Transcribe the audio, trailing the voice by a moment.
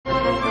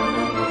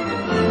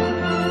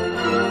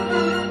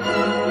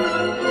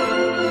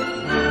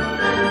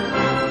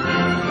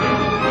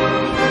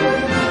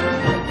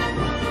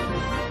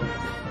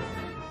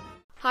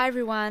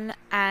everyone,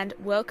 and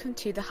welcome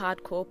to the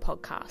Hardcore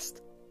Podcast.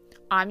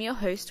 I'm your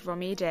host,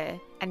 Romy Adair,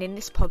 and in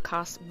this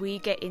podcast, we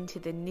get into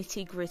the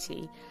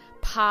nitty-gritty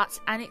parts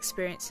and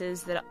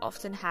experiences that are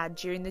often had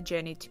during the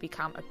journey to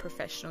become a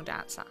professional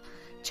dancer,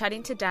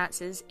 chatting to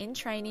dancers in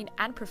training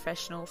and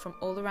professional from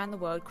all around the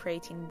world,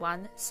 creating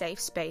one safe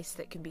space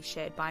that can be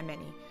shared by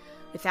many.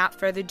 Without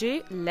further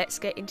ado, let's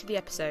get into the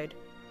episode.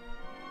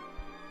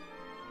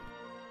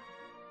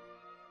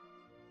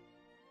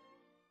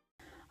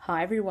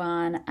 Hi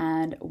everyone,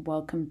 and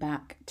welcome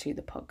back to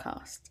the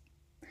podcast.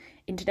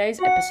 In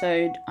today's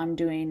episode, I'm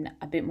doing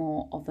a bit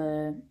more of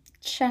a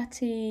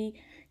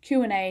chatty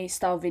Q&A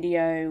style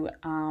video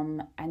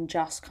and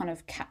just kind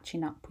of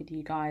catching up with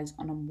you guys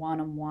on a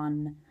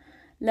one-on-one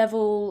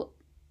level.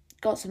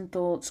 Got some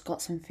thoughts,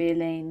 got some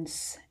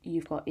feelings,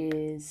 you've got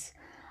ears.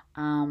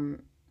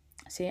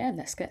 So yeah,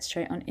 let's get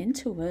straight on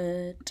into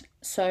it.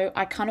 So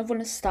I kind of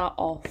want to start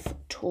off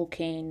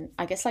talking,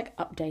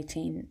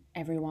 updating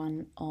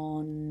everyone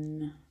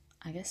on,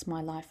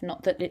 my life.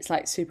 Not that it's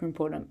super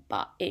important,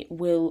 but it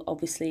will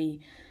obviously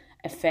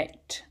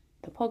affect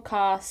the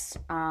podcast.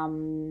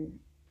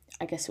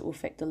 I guess it will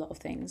affect a lot of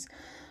things.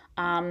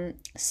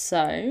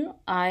 So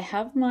I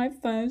have my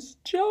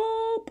first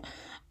job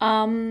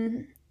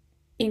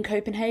in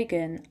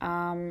Copenhagen.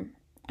 I'm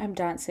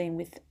dancing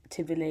with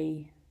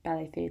Tivoli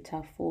Ballet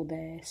Theatre for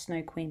their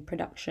Snow Queen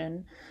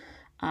production.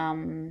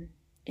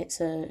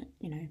 It's a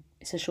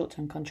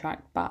short-term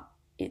contract, but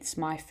it's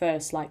my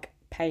first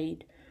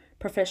paid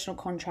professional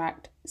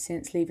contract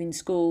since leaving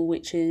school,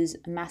 which is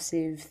a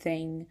massive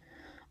thing.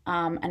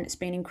 And it's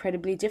been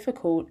incredibly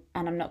difficult,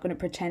 and I'm not going to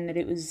pretend that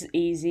it was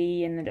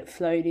easy and that it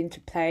flowed into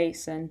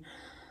place and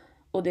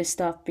all this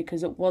stuff,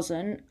 because it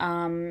wasn't.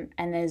 And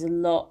there's a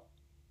lot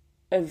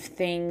of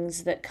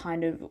things that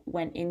kind of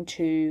went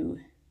into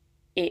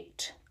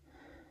it.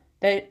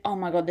 Oh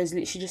my God, there's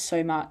literally just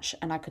so much,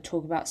 and I could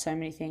talk about so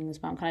many things,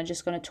 but I'm kind of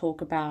just going to talk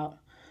about,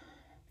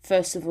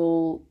 first of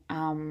all,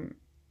 I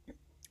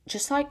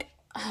just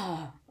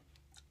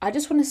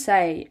want to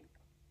say,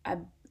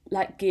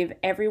 give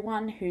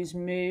everyone who's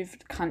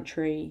moved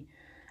country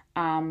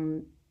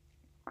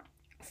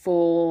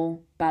for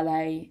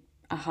ballet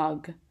a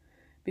hug,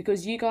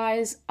 because you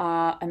guys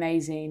are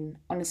amazing,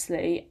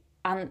 honestly.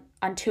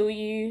 Until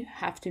you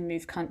have to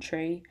move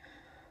country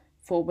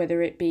for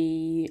whether it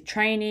be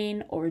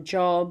training or a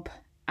job,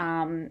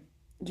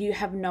 you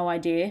have no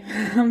idea.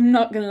 I'm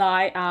not gonna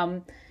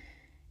lie,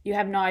 you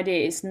have no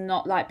idea. It's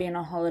not like being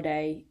on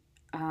holiday.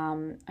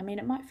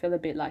 It might feel a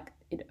bit like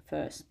it at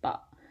first,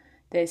 but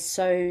there's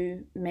so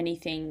many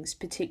things,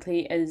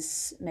 particularly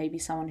as maybe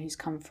someone who's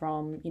come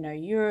from,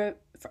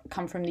 Europe,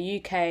 come from the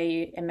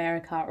UK,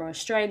 America or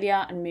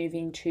Australia, and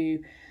moving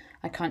to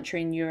a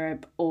country in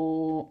Europe,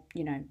 or,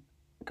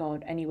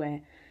 God,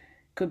 anywhere.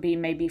 Could be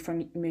maybe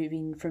from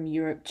moving from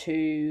Europe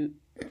to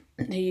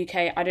the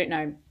UK. I don't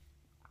know.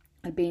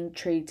 I'd be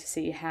intrigued to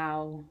see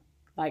how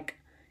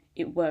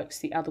it works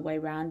the other way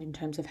around in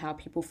terms of how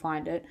people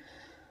find it.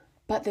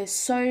 But there's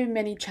so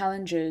many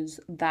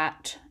challenges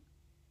that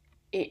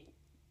you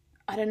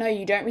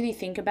don't really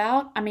think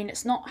about. I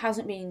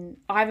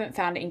haven't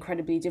found it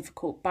incredibly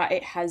difficult, but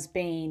it has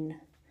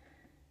been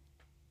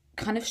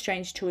kind of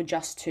strange to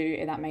adjust to,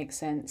 if that makes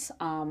sense.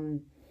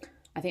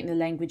 I think the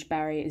language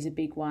barrier is a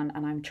big one,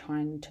 and I'm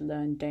trying to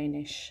learn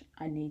Danish.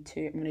 I'm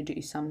going to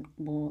do some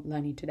more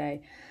learning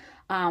today.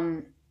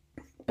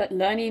 But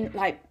learning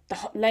the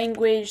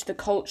language, the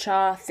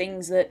culture,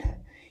 things that,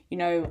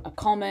 are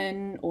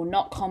common or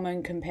not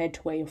common compared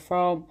to where you're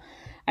from.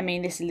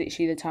 This is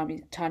literally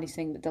the tiniest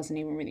thing that doesn't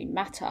even really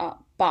matter.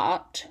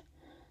 But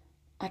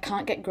I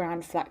can't get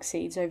ground flax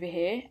seeds over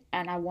here,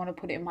 and I want to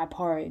put it in my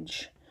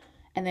porridge.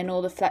 And then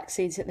all the flax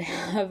seeds that they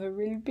have are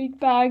really big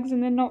bags,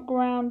 and they're not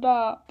ground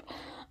up.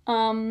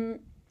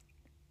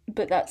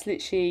 But that's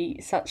literally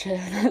such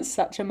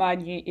a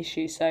minute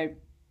issue. So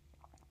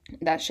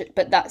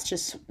but that's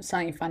just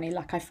something funny.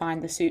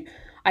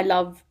 I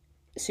love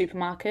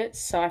supermarkets,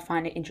 so I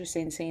find it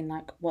interesting seeing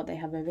what they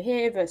have over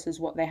here versus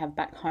what they have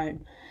back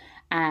home,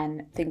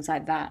 and things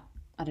like that.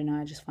 I don't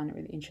know. I just find it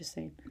really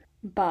interesting.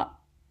 But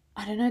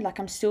I don't know.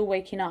 I'm still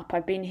waking up.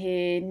 I've been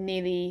here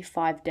nearly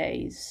 5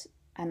 days.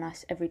 And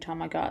every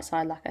time I go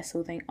outside, I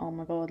still think, oh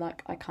my God,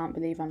 I can't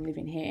believe I'm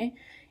living here.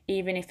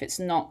 Even if it's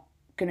not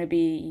going to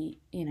be,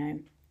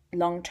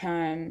 long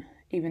term,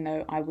 even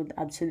though I would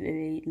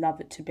absolutely love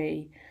it to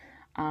be.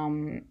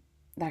 I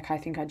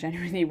think I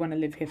genuinely want to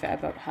live here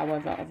forever.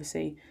 However,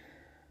 obviously,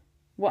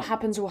 what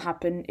happens will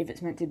happen. If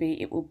it's meant to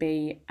be, it will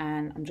be.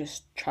 And I'm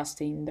just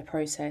trusting the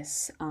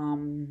process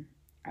and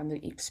the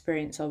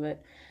experience of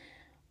it.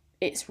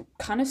 It's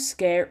kind of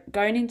scary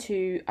going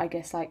into,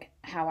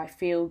 how I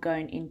feel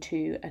going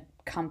into a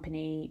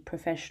company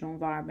professional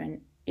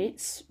environment.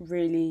 It's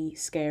really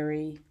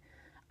scary.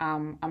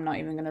 I'm not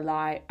even going to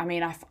lie.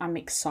 I'm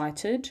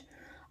excited.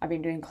 I've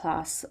been doing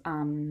class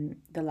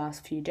the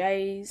last few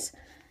days,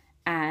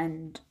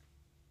 and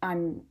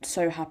I'm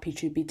so happy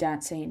to be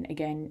dancing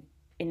again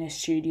in a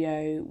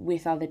studio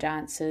with other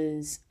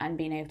dancers and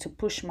being able to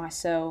push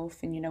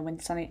myself. And when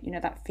something,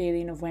 that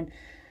feeling of when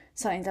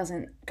something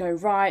doesn't go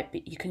right,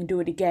 but you can do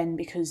it again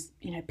because,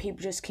 you know, people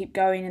just keep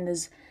going and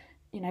there's,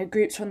 you know,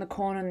 groups from the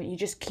corner and you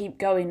just keep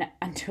going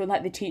until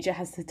like the teacher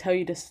has to tell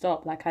you to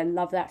stop. Like, I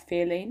love that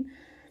feeling.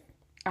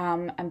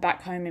 And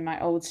back home in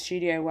my old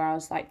studio where I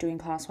was like doing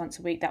class once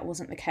a week, that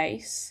wasn't the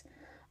case.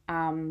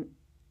 But,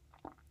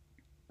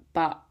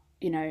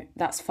 you know,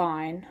 that's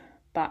fine.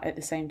 But at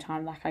the same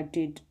time, like, I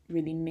did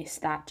really miss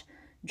that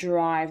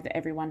drive that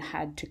everyone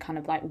had to kind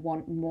of like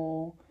want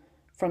more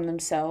from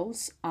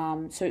themselves.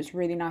 So it's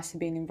really nice to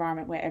be in an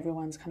environment where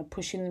everyone's kind of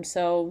pushing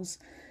themselves,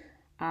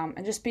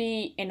 and just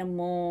be in a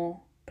more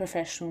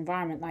professional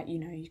environment. Like, you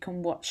know, you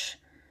can watch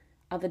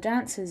other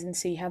dancers and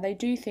see how they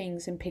do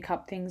things and pick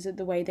up things of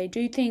the way they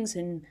do things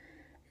and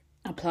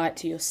apply it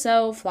to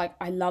yourself. Like,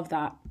 I love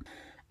that.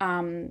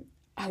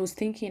 I was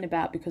thinking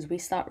about, because we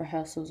start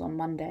rehearsals on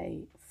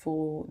Monday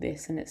for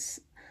this, and it's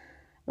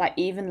like,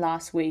 even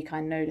last week I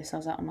noticed, I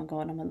was like, oh my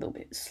God, I'm a little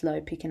bit slow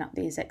picking up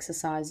these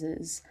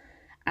exercises.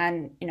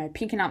 And, you know,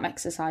 picking up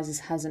exercises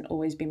hasn't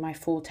always been my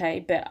forte,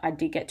 but I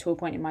did get to a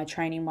point in my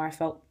training where I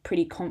felt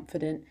pretty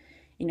confident,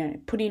 you know,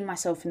 putting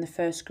myself in the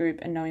first group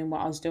and knowing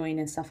what I was doing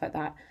and stuff like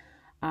that.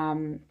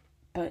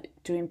 But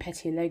doing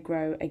Petit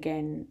Allegro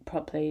again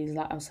properly is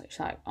like, I was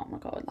like, oh my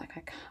God, like,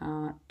 I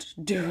can't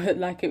do it.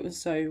 Like, it was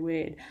so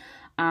weird.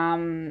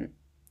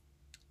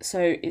 So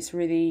it's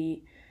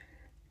really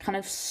kind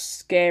of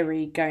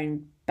scary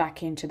going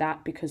back into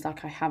that, because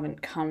like, I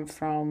haven't come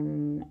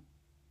from,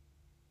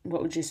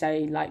 what would you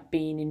say, like,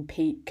 being in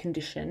peak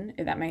condition,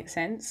 if that makes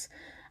sense,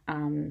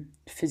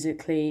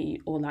 physically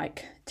or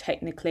like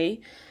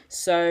technically.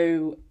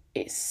 So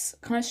it's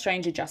kind of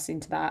strange adjusting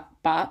to that,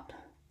 but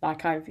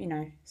like I've, you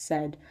know,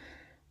 said,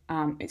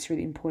 it's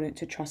really important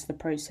to trust the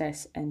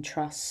process and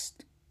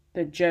trust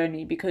the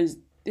journey, because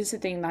this is the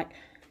thing, like,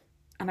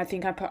 and I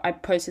think I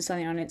posted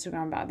something on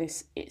Instagram about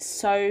this. It's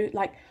so,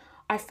 like,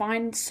 I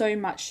find so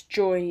much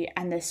joy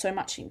and there's so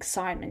much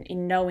excitement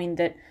in knowing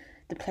that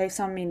the place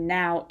I'm in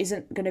now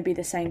isn't going to be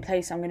the same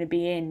place I'm going to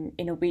be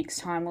in a week's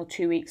time or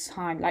 2 weeks'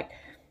 time. Like,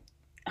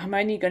 I'm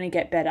only going to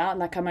get better.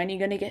 Like, I'm only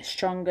going to get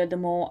stronger the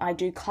more I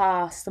do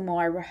class, the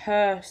more I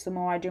rehearse, the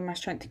more I do my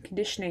strength and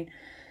conditioning.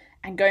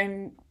 And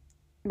going,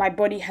 my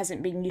body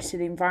hasn't been used to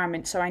the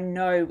environment, so I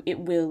know it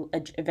will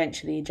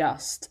eventually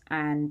adjust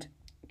and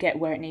get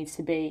where it needs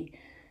to be.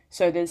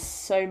 So there's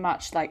so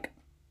much, like,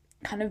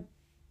 kind of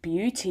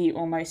beauty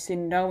almost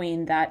in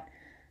knowing that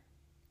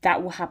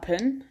that will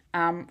happen.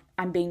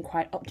 I'm being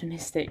quite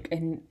optimistic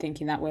in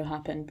thinking that will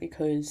happen,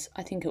 because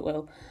I think it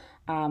will.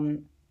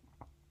 And,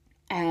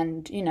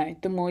 you know,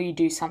 the more you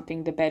do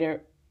something, the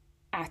better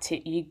at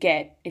it you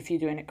get, if you're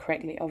doing it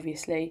correctly,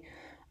 obviously.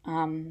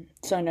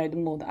 So I know the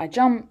more that I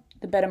jump,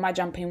 the better my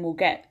jumping will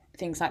get,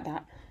 things like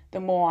that. The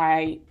more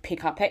I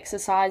pick up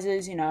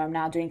exercises, you know, I'm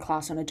now doing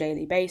class on a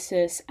daily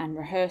basis and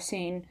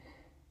rehearsing,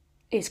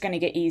 it's going to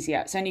get easier.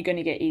 It's only going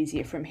to get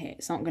easier from here.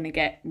 It's not going to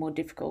get more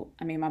difficult.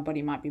 I mean, my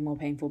body might be more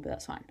painful, but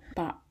that's fine.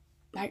 But,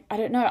 like, I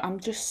don't know, I'm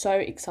just so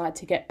excited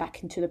to get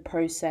back into the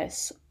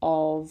process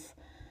of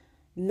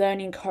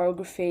learning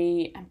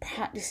choreography and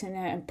practicing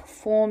it and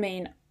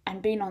performing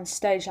and being on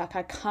stage. Like,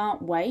 I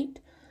can't wait.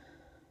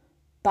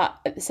 But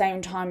at the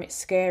same time, it's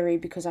scary,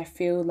 because I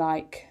feel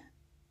like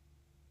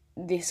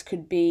it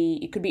could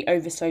be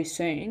over so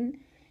soon,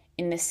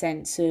 in the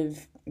sense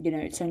of, you know,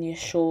 it's only a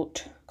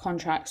short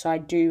contract, so I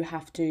do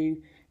have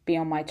to be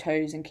on my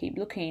toes and keep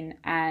looking.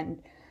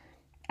 And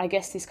I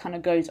guess this kind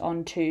of goes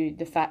on to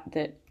the fact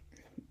that,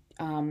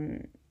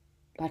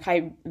 like,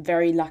 I'm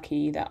very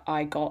lucky that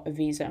I got a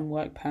visa and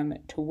work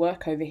permit to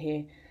work over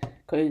here,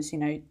 because, you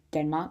know,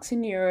 Denmark's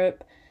in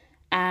Europe.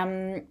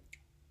 I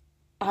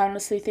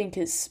honestly think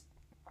it's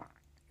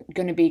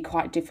going to be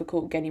quite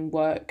difficult getting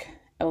work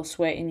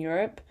elsewhere in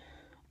Europe.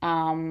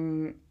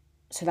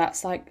 So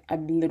that's like a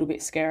little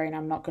bit scary, and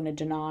I'm not going to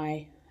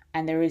deny.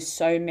 And there is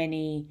so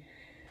many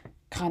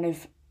kind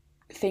of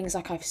things,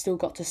 like, I've still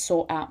got to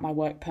sort out my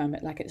work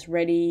permit. Like, it's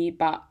ready,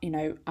 but, you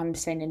know, I'm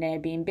staying in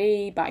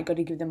Airbnb, but I got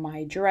to give them my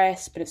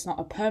address, but it's not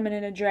a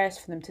permanent address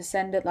for them to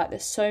send it. Like,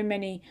 there's so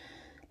many,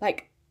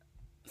 like,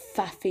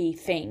 faffy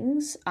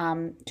things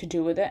to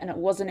do with it, and it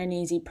wasn't an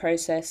easy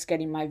process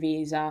getting my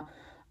visa.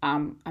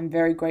 I'm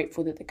very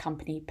grateful that the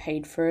company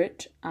paid for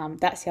it.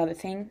 That's the other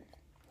thing.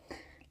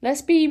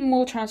 Let's be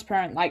more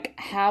transparent. Like,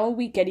 how are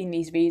we getting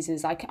these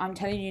visas? Like, I'm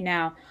telling you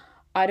now,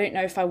 I don't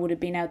know if I would have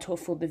been able to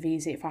afford the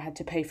visa if I had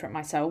to pay for it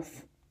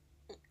myself.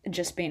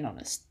 Just being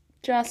honest.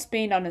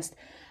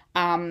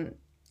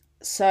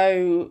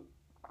 So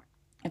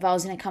if I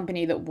was in a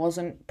company that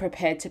wasn't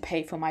prepared to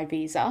pay for my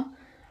visa,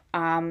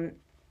 don't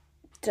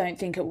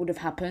think it would have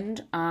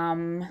happened.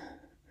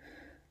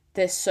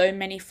 There's so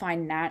many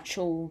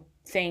financial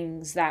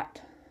things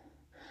that,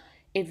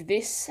 if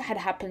this had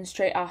happened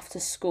straight after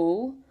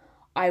school,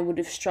 I would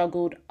have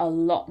struggled a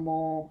lot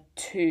more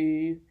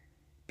to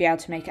be able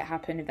to make it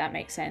happen, if that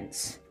makes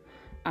sense.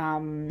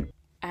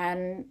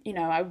 And, you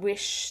know, I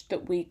wish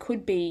that we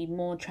could be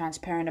more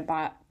transparent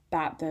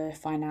about the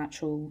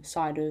financial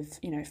side of,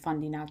 you know,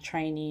 funding our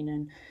training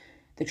and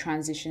the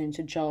transition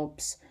into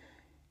jobs,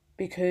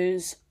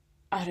 because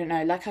I don't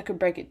know, like I could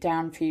break it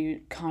down for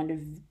you kind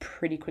of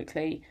pretty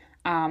quickly.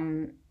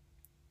 Um,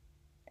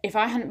 if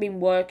I hadn't been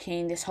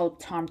working this whole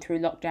time through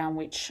lockdown,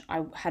 which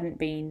I hadn't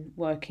been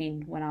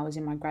working when I was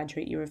in my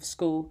graduate year of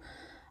school,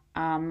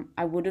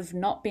 I would have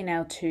not been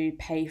able to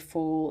pay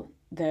for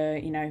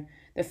the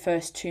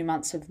first 2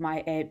 months of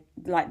my air,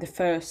 like the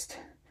first,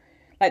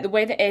 like the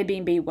way that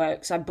Airbnb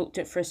works. I booked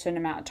it for a certain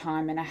amount of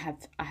time, and I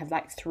have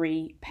like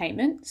three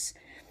payments,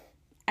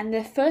 and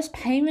the first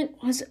payment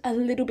was a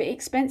little bit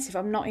expensive.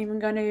 I'm not even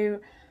going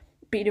to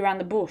beat around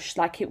the bush.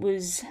 Like, it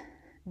was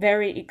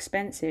very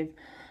expensive.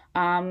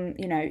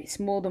 It's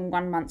more than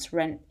 1 month's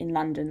rent in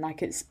London.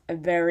 Like, it's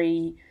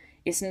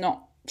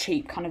not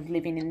cheap kind of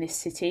living in this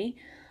city.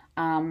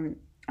 And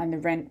the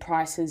rent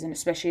prices, and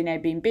especially in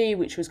Airbnb,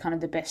 which was kind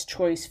of the best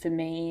choice for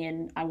me,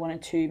 and I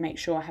wanted to make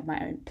sure I had my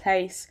own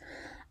place,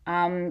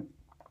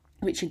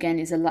 which again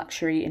is a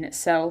luxury in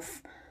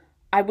itself.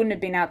 I wouldn't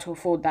have been able to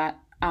afford that.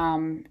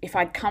 If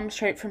I'd come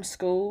straight from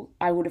school,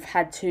 I would have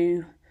had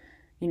to,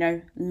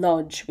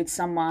 lodge with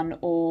someone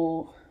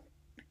or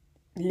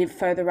live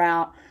further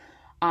out.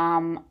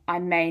 I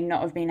may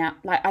not have been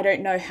out, like, I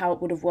don't know how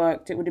it would have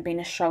worked. It would have been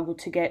a struggle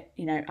to get,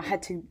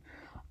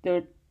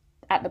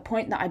 at the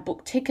point that I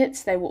booked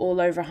tickets, they were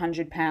all over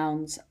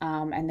 £100.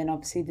 And then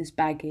obviously there's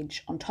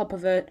baggage on top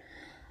of it.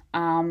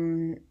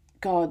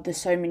 God, there's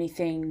so many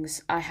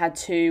things. I had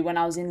to, when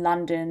I was in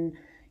London,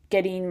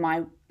 getting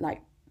my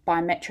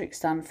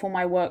biometrics done for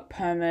my work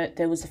permit,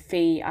 there was a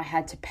fee I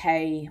had to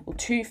pay, or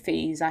two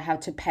fees I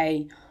had to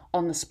pay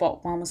on the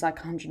spot. One was like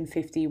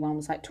 150, one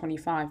was like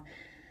 25.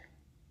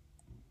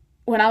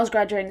 When I was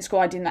graduating school,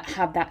 I didn't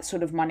have that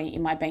sort of money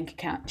in my bank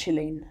account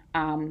chilling.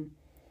 And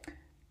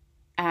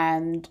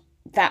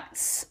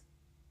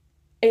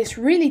it's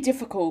really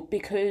difficult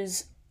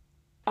because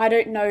I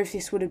don't know if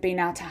this would have been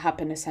able to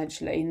happen,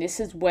 essentially. And this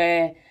is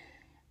where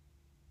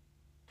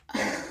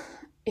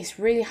it's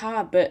really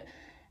hard, but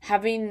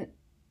having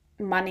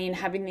money and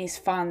having these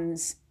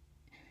funds,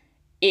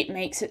 it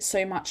makes it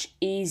so much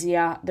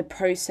easier, the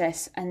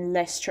process, and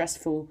less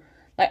stressful.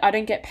 Like, I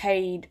don't get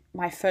paid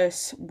my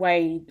first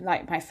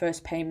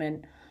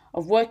payment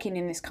of working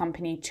in this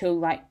company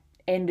till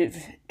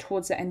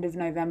towards the end of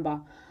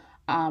November.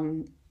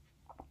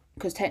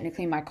 Because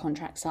technically my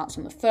contract starts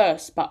on the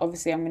 1st, but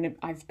obviously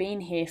I've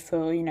been here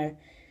for,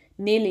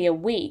 nearly a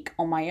week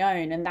on my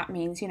own, and that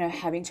means,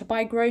 having to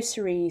buy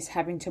groceries,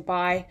 having to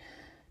buy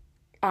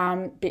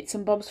bits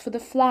and bobs for the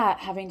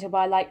flat, having to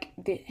buy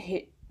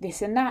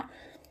this and that.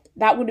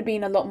 That would have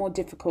been a lot more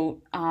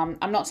difficult.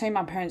 I'm not saying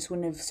my parents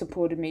wouldn't have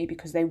supported me,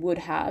 because they would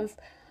have,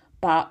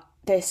 but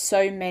there's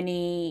so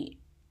many,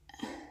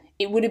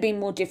 it would have been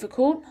more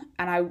difficult,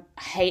 and I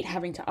hate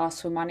having to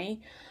ask for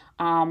money.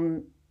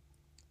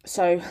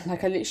 So I'm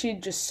literally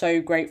just so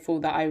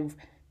grateful that I've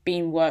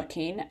been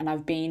working and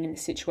I've been in a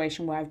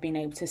situation where I've been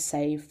able to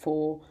save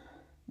for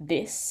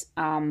this.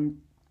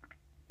 And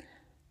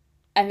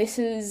this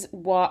is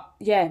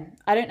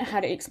I don't know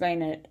how to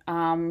explain it.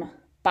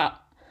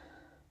 But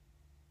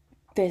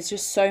there's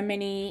just so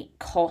many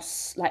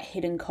costs, like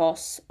hidden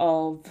costs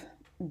of,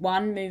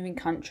 one, moving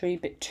country,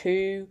 but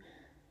two,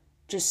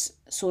 just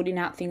sorting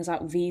out things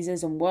like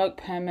visas and work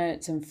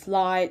permits and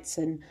flights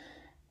and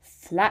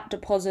flat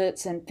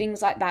deposits and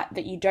things like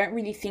that you don't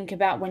really think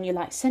about when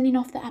you're sending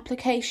off the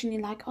application.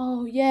 You're like,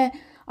 oh yeah,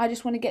 I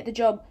just want to get the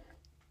job.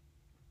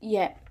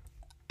 Yeah,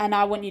 and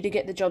I want you to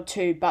get the job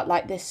too,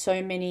 but there's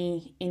so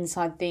many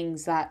inside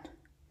things that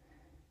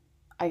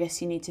I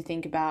guess you need to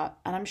think about.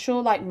 And I'm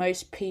sure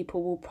most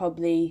people will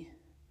probably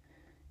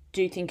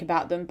do think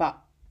about them, but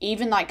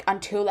even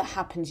until it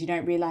happens, you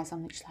don't realize.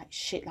 I'm just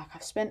shit,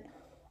 I've spent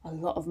a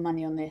lot of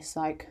money on this,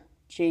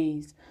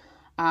 geez.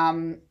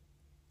 And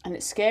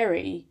it's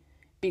scary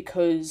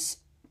because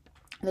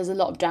there's a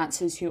lot of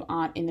dancers who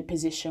aren't in the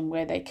position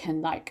where they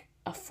can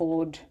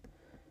afford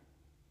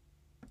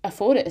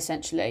it,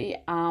 essentially.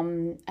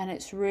 And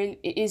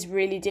it is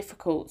really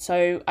difficult.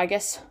 So I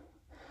guess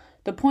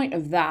the point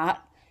of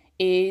that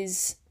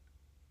is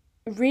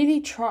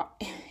really try,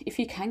 if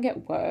you can,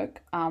 get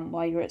work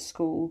while you're at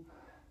school,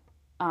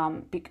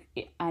 and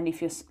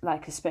if you're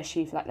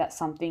especially if that's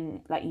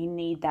something you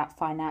need that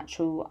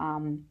financial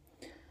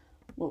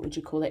what would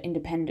you call it,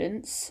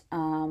 independence,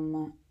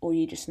 or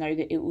you just know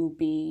that it will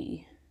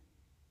be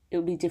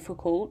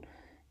difficult,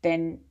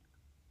 then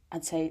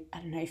I'd say, I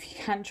don't know, if you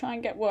can, try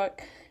and get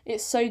work.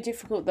 It's so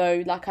difficult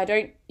though. I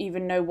don't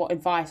even know what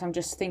advice. I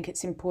just think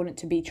it's important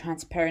to be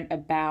transparent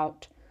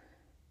about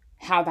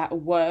how that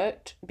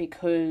worked,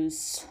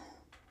 because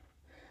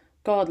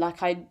God,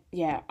 I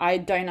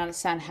don't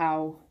understand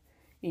how,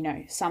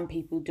 some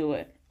people do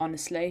it,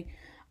 honestly.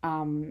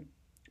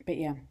 But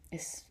yeah,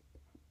 it's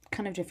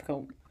kind of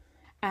difficult.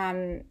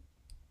 And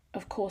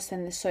of course,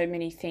 then there's so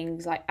many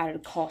things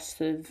added cost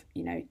of,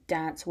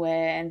 dance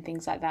wear and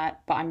things like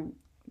that. But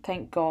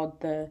thank God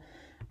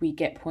we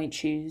get point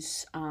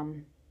shoes,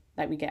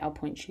 we get our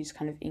point shoes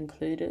kind of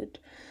included.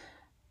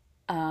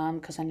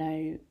 Because I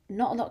know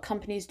not a lot of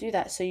companies do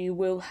that, so you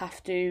will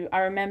have to.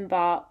 I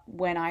remember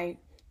when I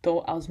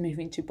thought I was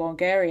moving to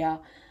Bulgaria,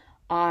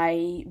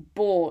 I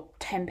bought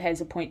 10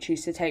 pairs of point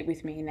shoes to take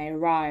with me and they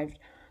arrived.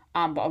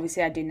 But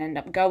obviously I didn't end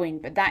up going.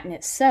 But that in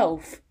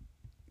itself,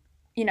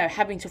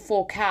 having to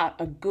fork out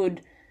a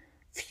good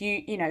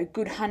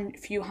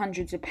few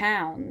hundreds of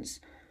pounds,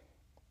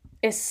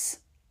 it's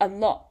a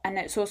lot. And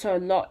it's also a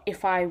lot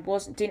if I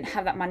didn't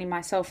have that money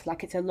myself.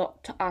 Like, it's a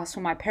lot to ask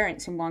for my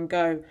parents in one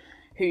go,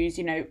 who's,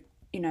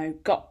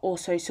 got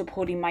also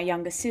supporting my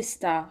younger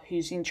sister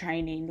who's in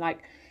training. Like,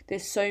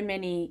 there's so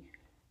many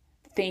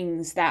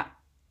things that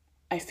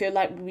I feel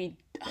like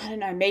I don't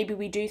know, maybe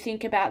we do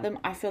think about them.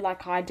 I feel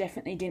like I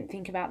definitely didn't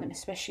think about them,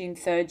 especially in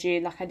third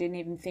year. Like, I didn't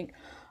even think,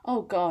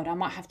 oh God, I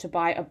might have to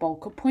buy a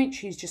bulk of point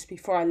shoes just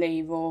before I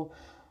leave, or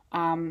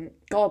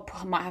God,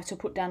 I might have to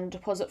put down a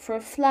deposit for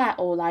a flat,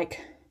 or like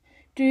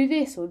do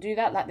this or do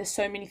that. Like, there's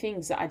so many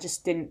things that I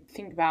just didn't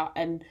think about.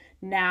 And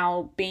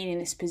now being in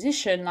this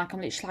position, like,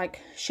 I'm literally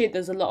like, shit,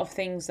 there's a lot of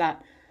things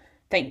that,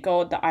 thank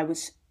God, that I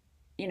was,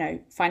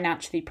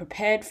 financially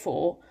prepared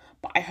for.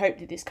 But I hope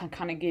that this can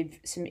kind of give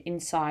some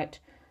insight.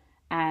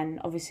 And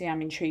obviously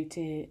I'm intrigued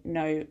to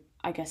know,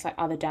 I guess, like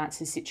other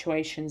dancers'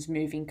 situations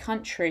moving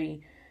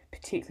country,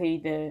 particularly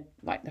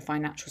the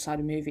financial side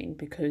of moving,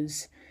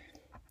 because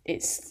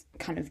it's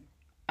kind of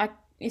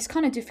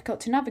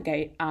difficult to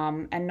navigate.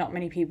 And not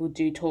many people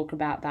do talk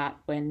about that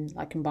when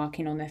like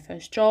embarking on their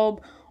first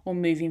job or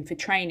moving for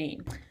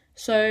training.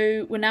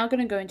 So we're now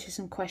going to go into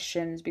some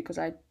questions, because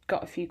I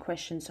got a few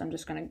questions, so I'm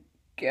just going to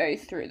go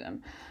through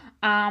them.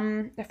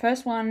 The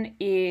first one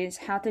is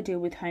how to deal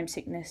with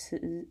homesickness.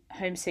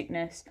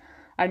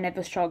 I've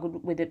never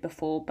struggled with it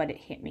before, but it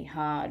hit me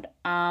hard.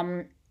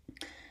 I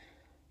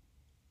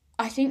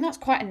think that's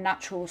quite a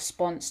natural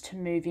response to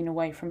moving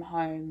away from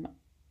home.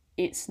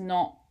 It's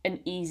not an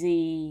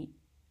easy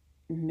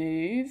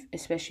move,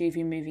 especially if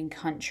you're moving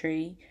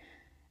country.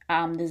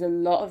 There's a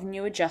lot of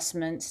new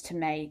adjustments to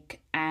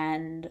make,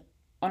 and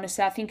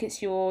honestly, I think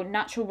it's your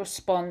natural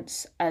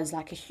response as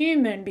like a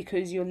human,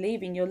 because you're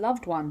leaving your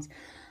loved ones.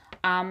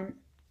 I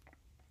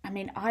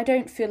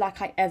don't feel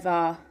like I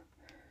ever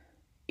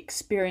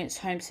experienced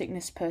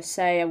homesickness per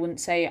se. I wouldn't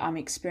say I'm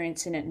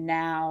experiencing it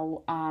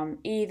now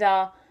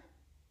either.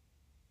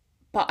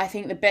 But I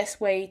think the best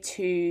way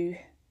to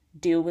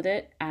deal with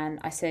it, and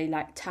I say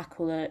like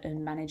tackle it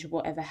and manage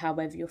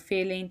however you're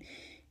feeling,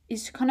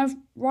 is to kind of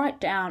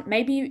write down,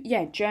 maybe,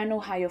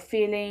 journal how you're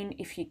feeling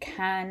if you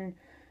can.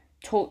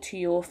 Talk to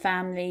your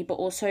family, but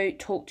also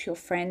talk to your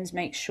friends.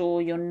 Make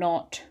sure you're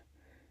not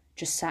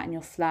just sat in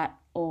your flat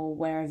or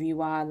wherever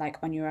you are, like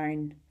on your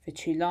own for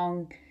too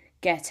long.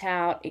 Get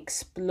out,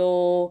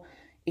 explore.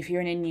 If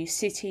you're in a new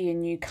city, a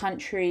new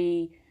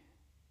country,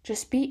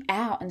 just be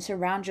out and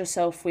surround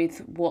yourself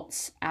with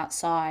what's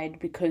outside,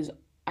 because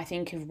I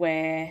think if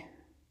we're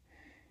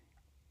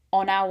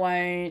on our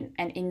own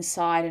and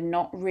inside and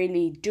not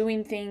really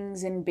doing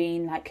things and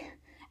being like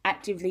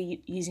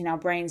actively using our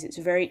brains, it's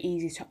very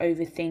easy to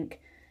overthink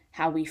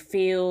how we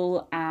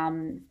feel,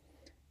 and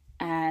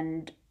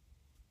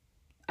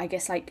I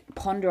guess like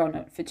ponder on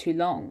it for too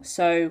long.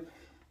 So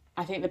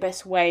I think the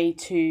best way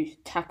to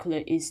tackle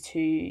it is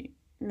to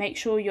make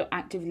sure you're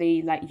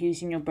actively like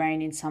using your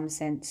brain in some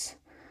sense,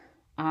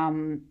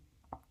 but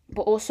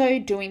also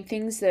doing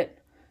things that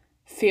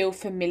feel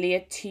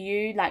familiar to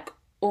you, like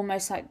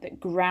almost like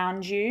that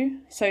ground you.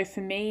 So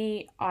for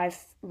me,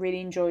 I've really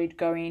enjoyed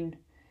going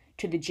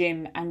to the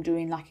gym and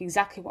doing like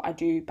exactly what I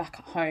do back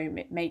at home.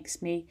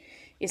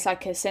 It's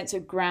like a sense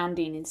of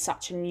grounding in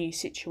such a new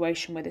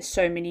situation where there's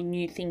so many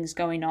new things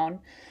going on.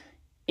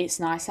 It's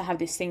nice to have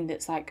this thing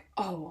that's like,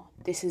 oh,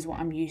 this is what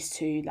I'm used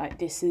to. Like,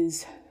 this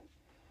is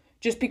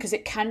just, because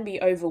it can be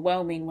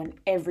overwhelming when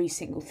every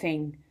single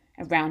thing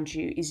around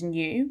you is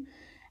new.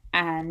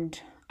 And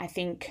I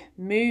think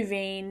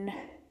moving,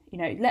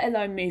 let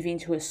alone moving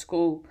to a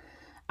school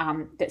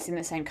that's in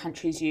the same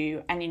country as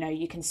you, and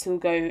you can still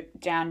go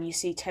down, you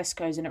see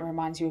Tesco's and it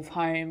reminds you of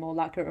home, or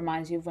like it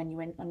reminds you of when you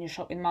went on your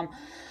shop with mum.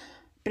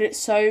 But it's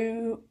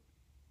so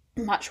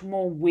much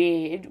more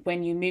weird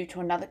when you move to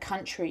another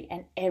country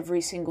and every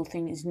single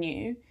thing is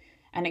new,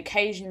 and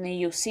occasionally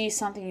you'll see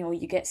something or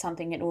you get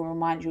something, it will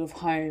remind you of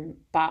home,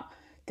 but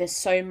there's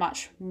so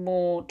much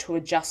more to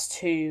adjust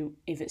to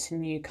if it's a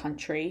new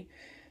country.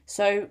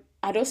 So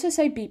I'd also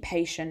say be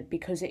patient,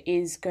 because it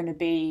is going to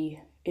be,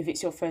 if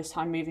it's your first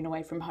time moving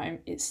away from home,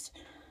 it's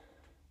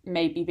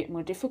maybe a bit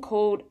more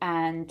difficult.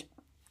 And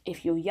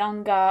if you're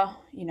younger,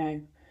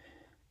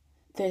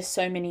 there's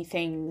so many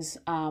things,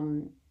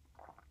 so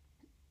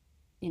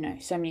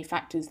many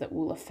factors that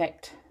will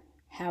affect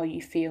how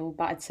you feel.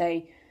 But I'd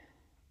say,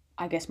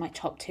 I guess my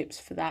top tips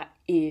for that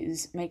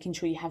is making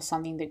sure you have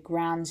something that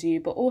grounds you,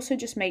 but also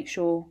just make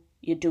sure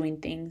you're doing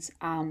things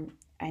and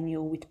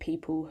you're with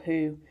people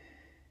who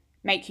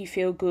make you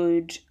feel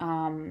good.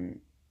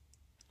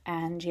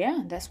 And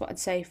yeah, that's what I'd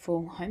say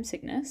for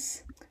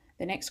homesickness.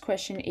 The next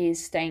question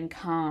is staying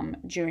calm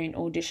during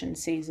audition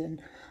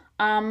season.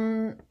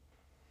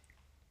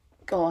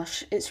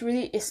 Gosh,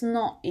 it's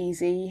not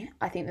easy.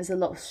 I think there's a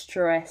lot of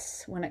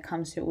stress when it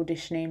comes to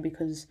auditioning,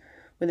 because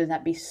whether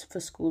that be for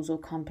schools or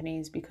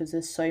companies, because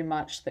there's so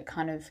much that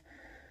kind of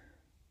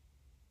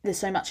there's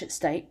so much at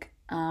stake.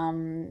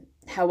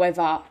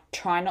 However,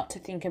 try not to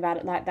think about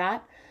it like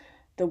that.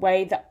 The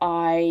way that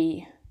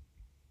I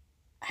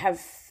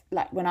have,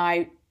 like,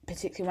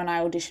 particularly when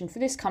I auditioned for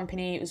this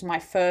company, it was my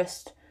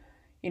first,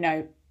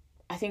 I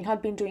think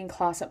I'd been doing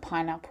class at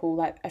Pineapple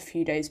like a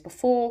few days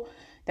before,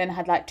 then I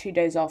had like 2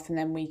 days off, and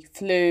then we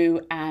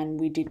flew and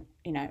we did,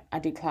 I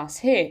did class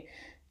here.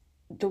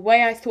 The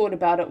way I thought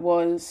about it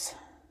was,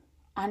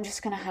 I'm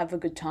just going to have a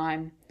good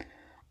time.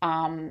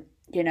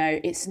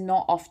 It's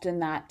not often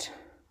that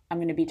I'm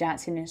going to be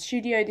dancing in a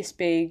studio this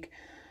big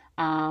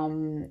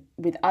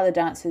with other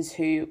dancers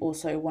who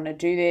also want to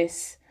do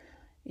this.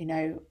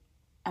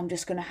 I'm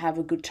just going to have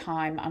a good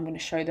time. I'm going to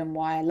show them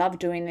why I love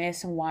doing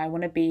this and why I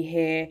want to be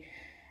here,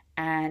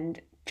 and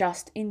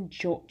just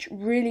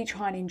really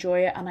try and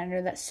enjoy it. And I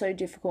know that's so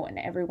difficult and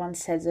everyone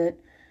says it,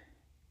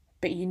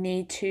 but you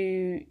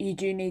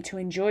do need to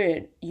enjoy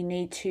it. You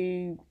need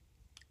to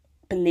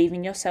believe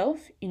in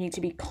yourself. You need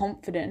to be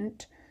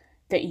confident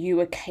that you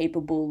are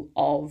capable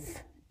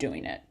of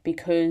doing it,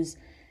 because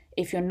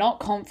if you're not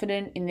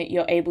confident in that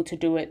you're able to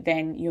do it,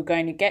 then you're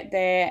going to get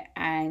there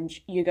and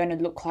you're going to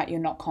look like you're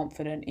not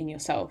confident in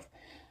yourself.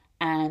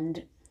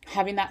 And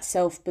having that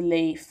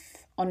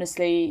self-belief,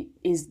 honestly,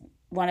 is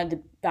one of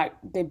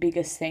the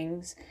biggest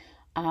things,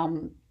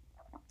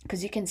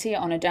 because you can see it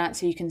on a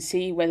dancer. You can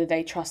see whether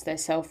they trust their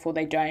self or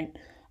they don't.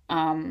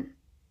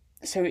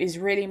 So it is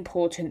really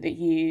important that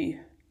you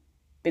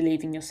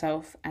believe in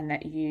yourself and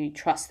that you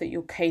trust that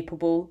you're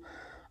capable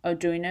of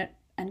doing it,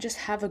 and just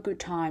have a good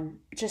time.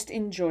 Just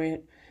enjoy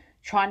it.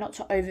 Try not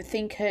to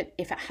overthink it.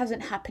 If it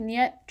hasn't happened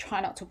yet,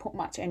 try not to put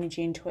much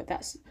energy into it.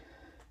 That's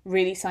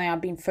really something I've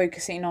been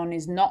focusing on,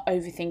 is not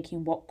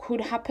overthinking what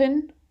could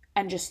happen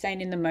and just staying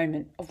in the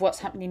moment of what's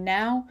happening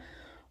now.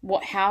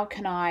 How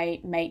can I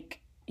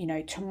make,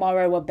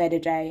 tomorrow a better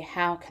day?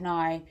 How can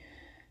I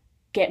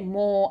get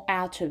more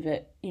out of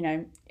it?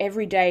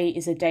 Every day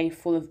is a day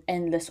full of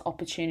endless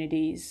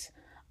opportunities.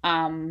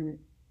 And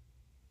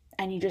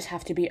you just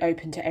have to be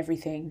open to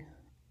everything.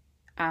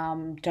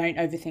 Don't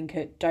overthink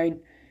it.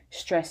 Don't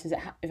stress if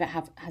it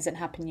hasn't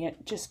happened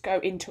yet. Just go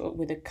into it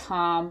with a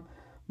calm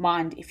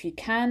mind if you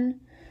can.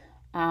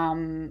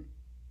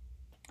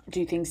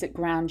 Do things that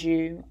ground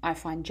you. I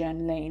find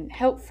journaling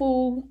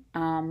helpful.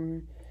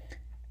 And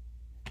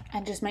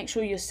just make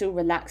sure you're still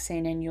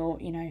relaxing and your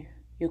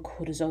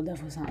cortisol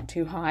levels aren't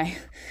too high.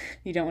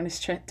 You don't want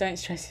to don't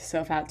stress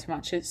yourself out too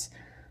much. It's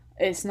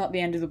not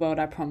the end of the world,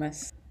 I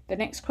promise. The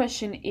next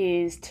question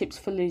is tips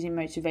for losing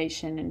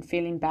motivation and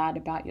feeling bad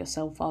about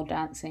yourself while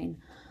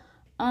dancing.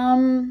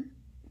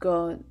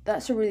 God,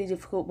 that's a really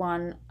difficult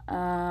one.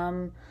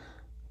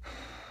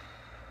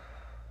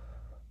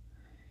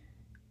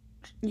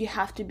 You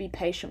have to be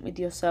patient with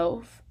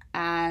yourself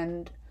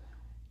and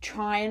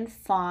try and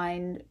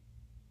find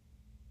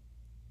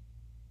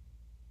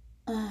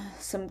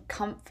some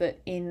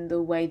comfort in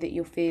the way that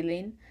you're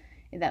feeling,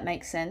 if that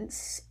makes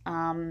sense.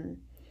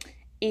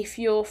 If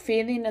you're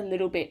feeling a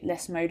little bit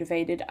less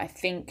motivated, I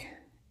think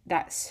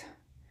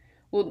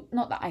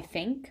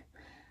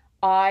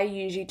I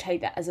usually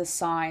take that as a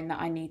sign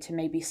that I need to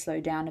maybe slow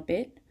down a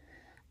bit,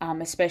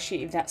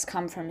 especially if that's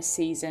come from a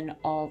season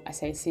of, I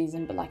say a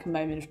season, but like a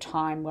moment of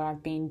time where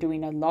I've been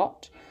doing a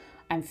lot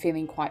and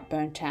feeling quite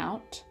burnt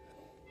out.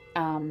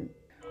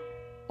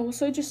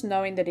 Also just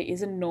knowing that it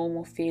is a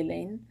normal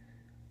feeling.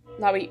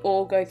 Like we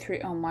all go through,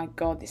 oh my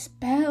God, this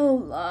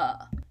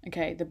bell.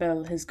 Okay, the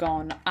bell has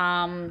gone.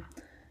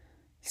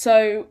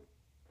 So,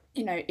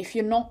 if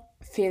you're not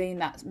feeling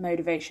that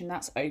motivation,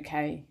 that's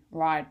okay,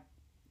 right?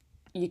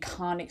 You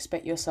can't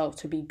expect yourself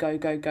to be go,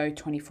 go, go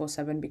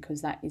 24/7,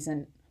 because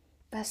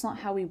that's not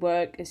how we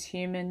work as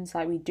humans.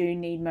 Like, we do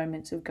need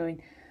moments of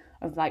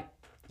of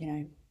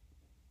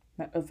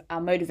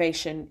our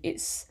motivation.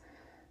 It's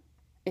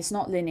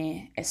not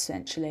linear,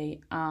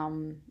 essentially.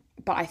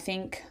 But I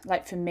think,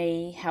 like, for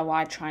me, how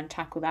I try and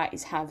tackle that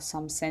is have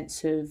some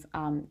sense of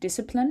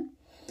discipline,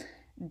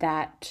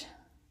 that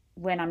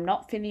when I'm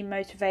not feeling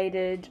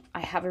motivated, I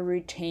have a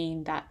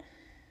routine that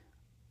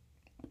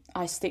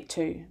I stick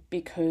to,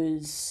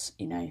 because,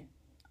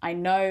 I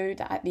know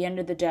that at the end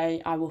of the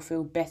day, I will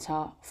feel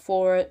better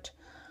for it.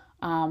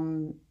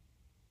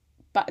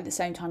 But at the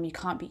same time, you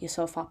can't beat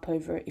yourself up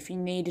over it. If you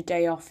need a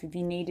day off, if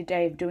you need a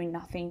day of doing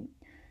nothing,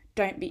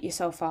 don't beat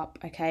yourself up,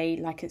 okay?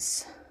 Like,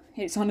 it's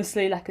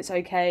honestly, like, it's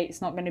okay.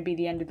 It's not going to be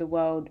the end of the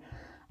world.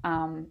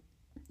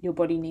 Your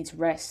body needs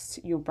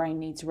rest. Your brain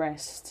needs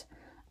rest.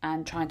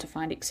 And trying to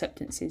find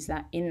acceptances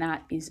in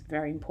that is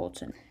very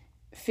important.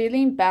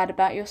 Feeling bad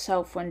about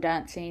yourself when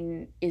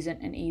dancing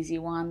isn't an easy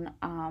one.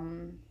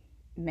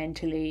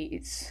 Mentally,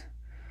 it's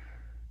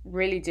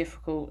really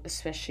difficult,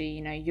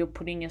 especially, you're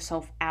putting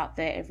yourself out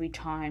there every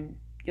time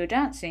you're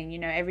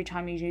dancing. Every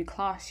time you do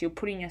class, you're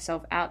putting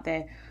yourself out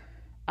there.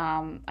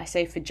 I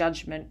say for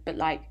judgment, but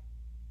like,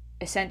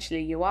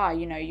 essentially you are,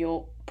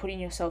 you're putting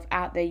yourself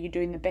out there, you're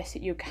doing the best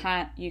that you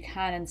can,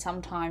 and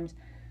sometimes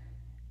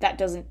that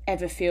doesn't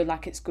ever feel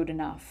like it's good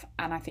enough.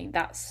 And I think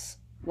that's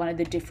one of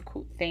the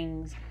difficult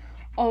things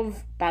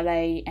of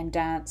ballet and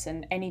dance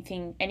and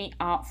anything, any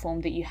art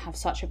form that you have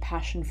such a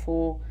passion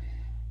for,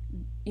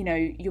 you know,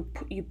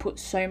 you put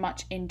so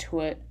much into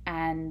it,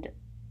 and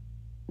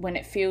when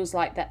it feels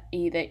like that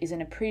either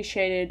isn't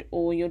appreciated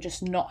or you're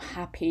just not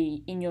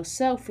happy in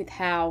yourself with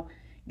how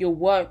your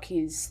work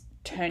is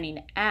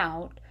turning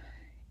out,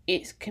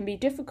 it can be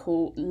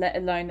difficult, let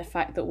alone the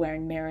fact that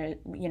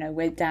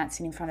we're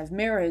dancing in front of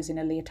mirrors in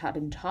a leotard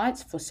and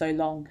tights for so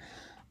long.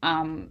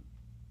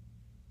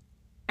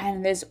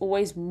 And there's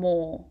always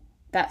more.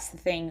 That's the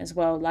thing as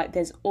well. Like,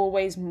 there's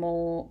always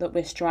more that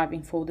we're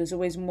striving for. There's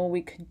always more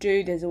we could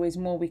do. There's always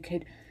more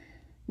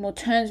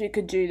turns we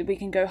could do. That we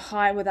can go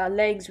high with our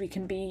legs. We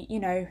can be,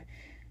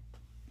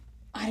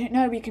 I don't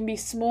know, we can be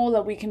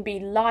smaller, we can be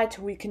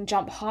lighter, we can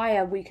jump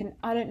higher,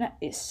 I don't know.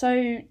 It's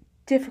so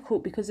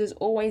difficult because there's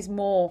always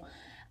more.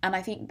 And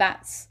I think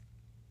that's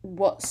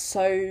what's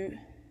so,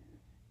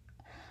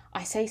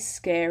 I say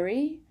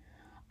scary.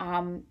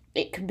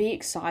 It can be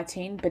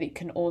exciting, but it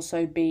can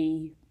also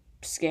be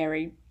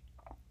scary.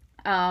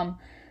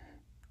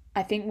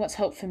 I think what's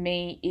helped for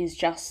me is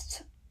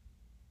just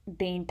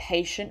being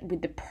patient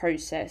with the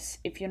process.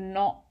 If you're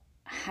not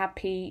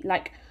happy,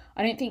 like,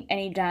 I don't think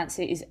any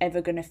dancer is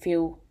ever going to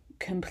feel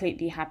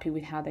completely happy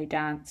with how they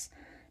dance,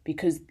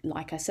 because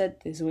like I said,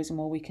 there's always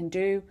more we can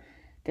do.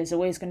 There's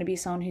always going to be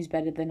someone who's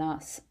better than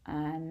us,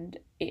 and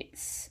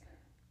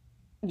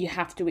you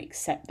have to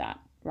accept that,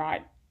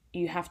 right?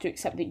 You have to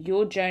accept that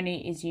your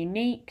journey is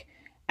unique,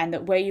 and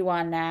that where you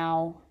are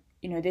now,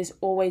 there's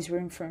always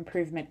room for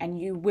improvement, and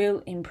you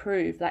will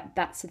improve. Like,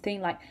 that's the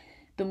thing. Like,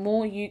 the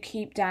more you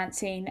keep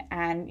dancing,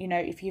 and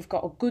if you've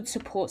got a good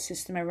support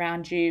system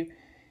around you,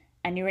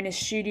 and you're in a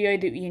studio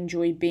that you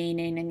enjoy being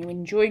in, and you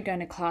enjoy going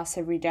to class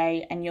every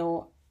day, and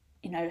you're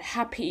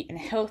happy and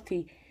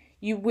healthy,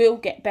 you will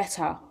get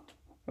better,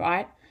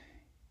 right?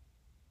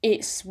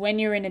 It's when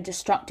you're in a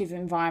destructive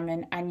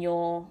environment and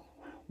you're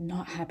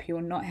not happy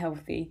or not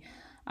healthy,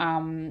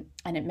 and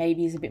it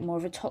maybe is a bit more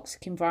of a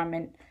toxic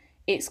environment,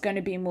 it's going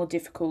to be more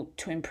difficult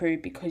to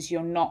improve because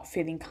you're not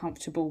feeling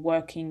comfortable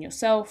working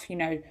yourself.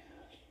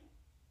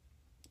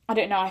 I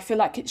don't know, I feel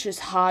like it's just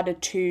harder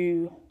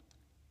to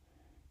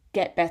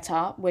get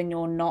better when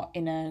you're not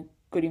in a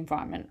good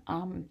environment.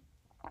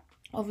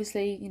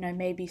 Obviously,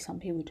 maybe some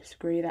people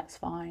disagree, that's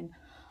fine.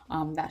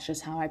 That's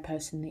just how I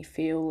personally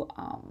feel.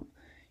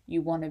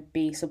 You want to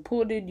be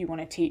supported, you want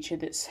a teacher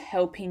that's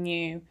helping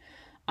you.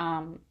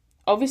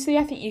 Obviously,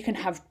 I think you can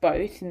have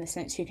both, in the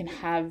sense you can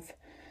have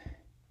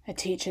a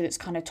teacher that's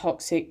kind of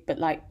toxic, but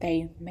like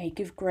they may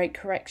give great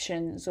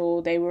corrections,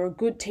 or they were a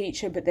good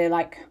teacher, but they're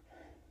like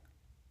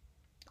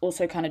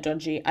also kind of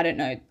dodgy. I don't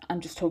know. I'm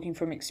just talking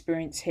from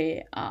experience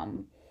here.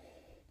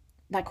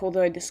 Like,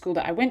 although the school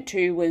that I went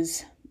to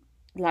was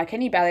like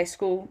any ballet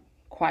school,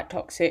 quite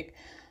toxic.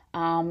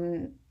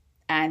 And,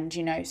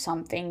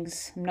 some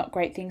things, not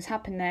great things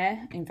happen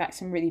there. In fact,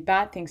 some really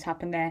bad things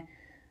happen there.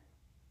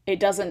 It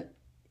doesn't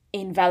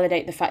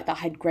invalidate the fact that I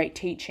had great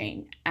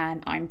teaching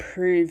and I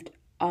improved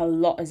a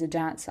lot as a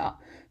dancer.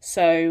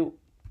 So,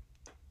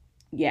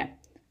 yeah.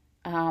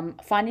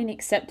 Finding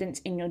acceptance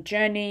in your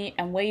journey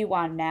and where you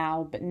are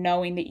now, but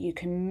knowing that you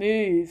can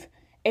move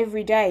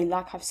every day,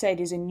 like I've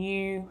said, is a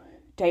new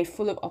day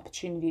full of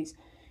opportunities.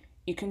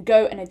 You can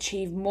go and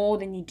achieve more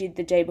than you did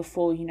the day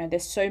before.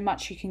 There's so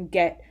much you can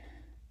get,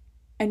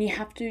 and you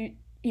have to,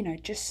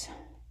 just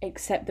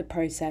accept the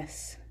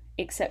process,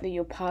 accept that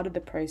you're part of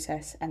the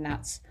process, and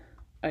that's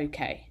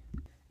okay.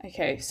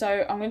 Okay,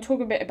 so I'm going to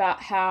talk a bit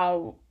about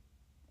how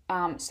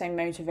stay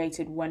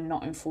motivated when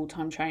not in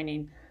full-time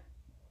training.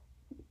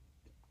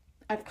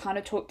 I've kind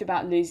of talked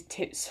about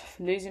tips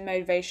for losing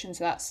motivation,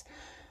 so that's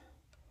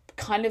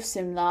kind of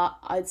similar.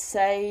 I'd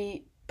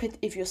say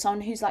if you're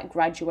someone who's like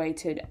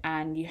graduated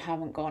and you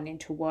haven't gone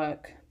into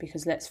work,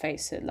 because let's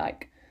face it,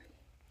 like,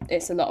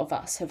 it's a lot of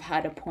us have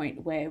had a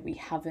point where we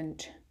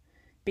haven't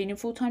been in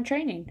full-time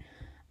training,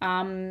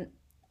 and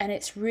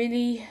it's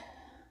really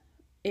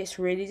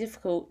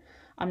difficult.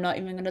 I'm not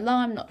even going to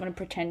lie, I'm not going to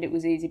pretend it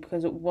was easy,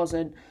 because it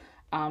wasn't,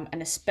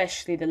 and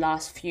especially the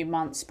last few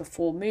months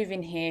before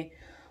moving here,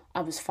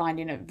 I was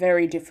finding it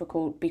very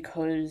difficult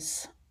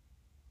because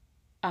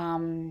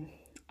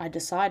I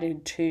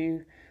decided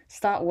to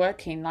start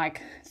working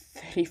like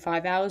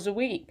 35 hours a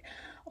week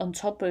on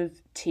top of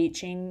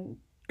teaching,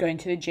 going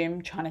to the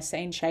gym, trying to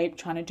stay in shape,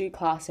 trying to do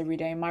class every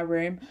day in my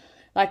room.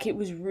 Like, it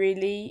was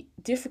really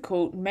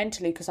difficult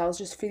mentally, because I was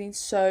just feeling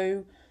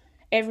so,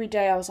 every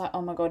day I was like,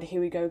 oh my God,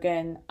 here we go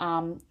again.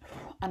 And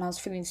I was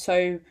feeling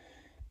so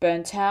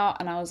burnt out,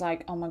 and I was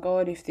like, oh my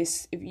God, if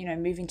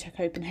moving to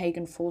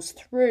Copenhagen falls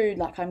through,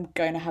 like, I'm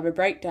going to have a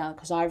breakdown,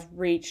 because I've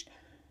reached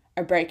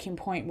a breaking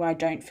point where I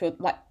don't feel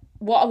like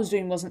what I was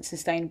doing wasn't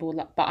sustainable.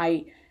 Like, but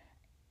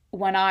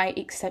when I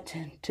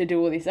accepted to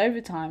do all this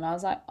overtime, I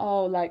was like,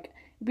 oh, like,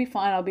 it'll be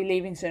fine, I'll be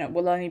leaving soon, it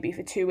will only be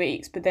for 2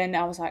 weeks. But then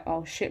I was like,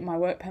 oh shit, my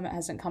work permit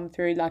hasn't come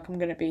through, like, I'm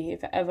going to be here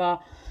forever.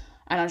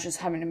 And I was just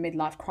having a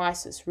midlife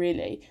crisis,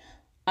 really.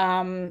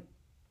 But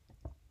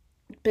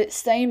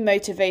staying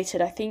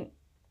motivated, I think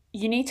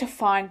you need to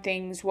find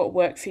things what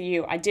work for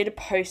you. I did a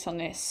post on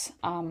this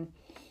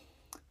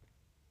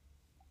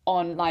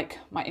on like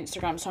my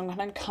Instagram. So I'm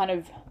going to kind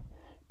of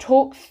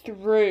talk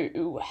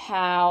through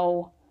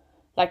how,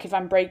 like, if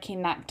I'm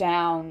breaking that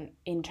down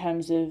in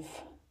terms of,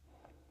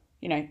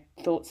 you know,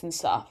 thoughts and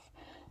stuff.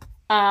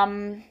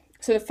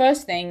 So the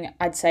first thing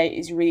I'd say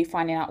is really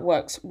finding out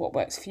what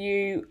works for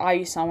you. Are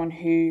you someone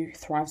who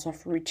thrives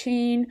off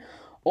routine,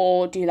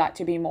 or do you like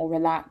to be more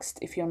relaxed?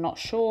 If you're not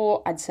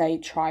sure, I'd say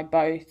try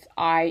both.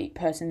 I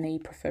personally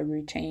prefer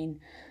routine.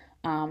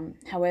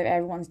 However,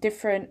 everyone's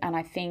different, and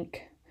I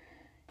think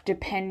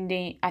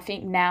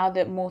now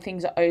that more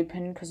things are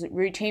open, because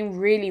routine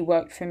really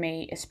worked for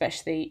me,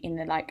 especially in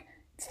the like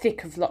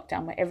thick of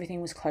lockdown where everything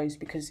was closed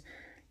because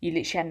you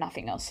literally had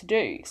nothing else to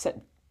do except,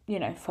 you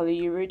know, follow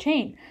your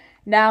routine.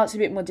 Now it's a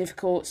bit more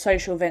difficult.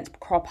 Social events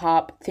crop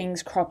up,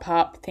 things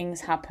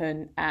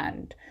happen,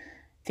 and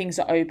things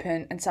are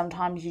open. And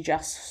sometimes you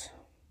just,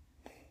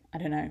 I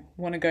don't know,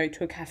 want to go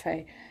to a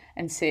cafe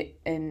and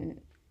sit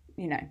and,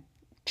 you know,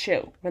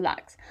 chill,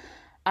 relax.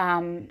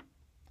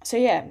 So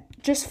yeah,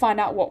 just find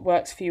out what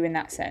works for you in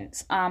that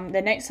sense.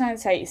 The next thing I'd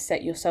say is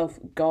set yourself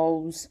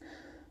goals.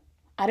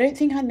 I don't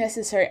think I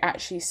necessarily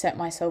actually set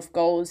myself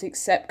goals,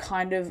 except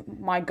kind of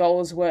my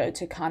goals were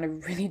to kind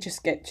of really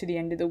just get to the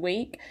end of the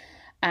week.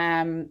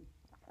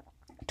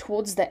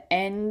 Towards the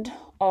end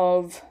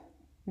of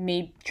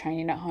me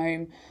training at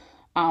home,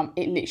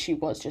 it literally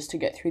was just to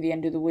get through the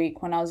end of the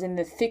week. When I was in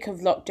the thick of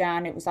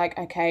lockdown, it was like,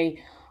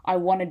 okay, I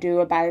want to do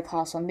a ballet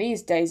class on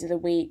these days of the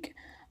week.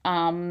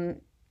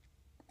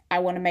 I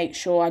want to make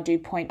sure I do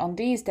point on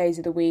these days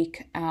of the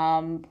week.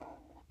 And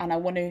I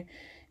want to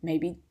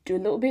maybe do a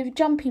little bit of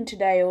jumping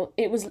today, or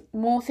it was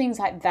more things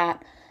like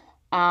that,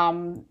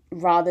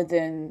 rather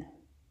than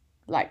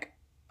like,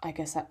 I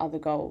guess, like other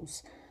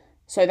goals.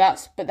 So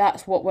that's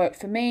what worked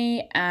for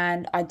me,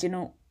 and I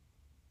didn't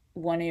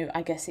want to,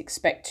 I guess,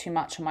 expect too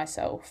much of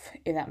myself,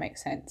 if that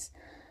makes sense.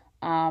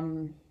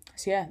 So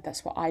yeah,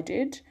 that's what I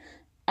did.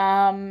 Sit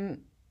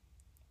and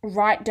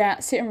write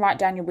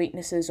down your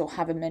weaknesses, or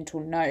have a mental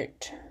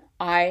note.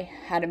 I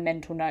had a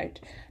mental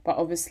note, but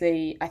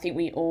obviously I think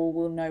we all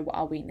will know what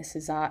our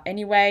weaknesses are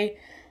anyway.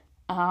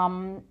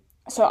 So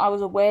I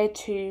was aware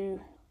to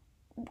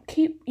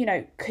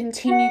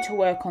continue to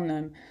work on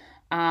them.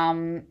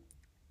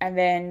 And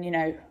then, you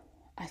know,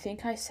 I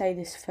think I say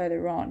this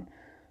further on.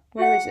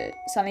 Where is it?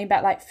 Something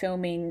about like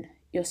filming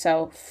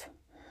yourself.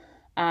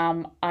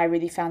 I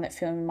really found that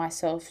filming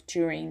myself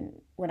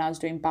when I was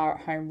doing bar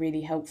at home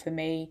really helped for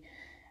me.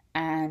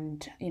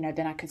 And, you know,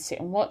 then I could sit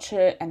and watch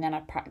it, and then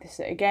I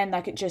practice it again.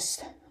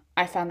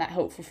 I found that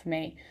helpful for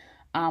me.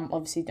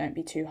 Obviously, don't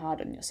be too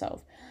hard on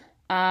yourself.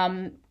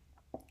 The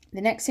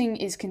next thing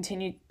is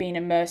continue being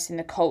immersed in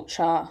the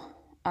culture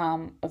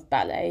of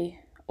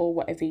ballet, or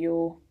whatever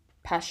your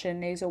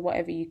passion is, or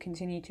whatever you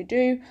continue to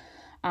do.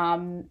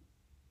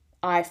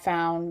 I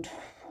found,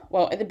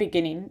 well, at the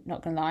beginning,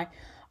 not gonna lie,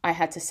 I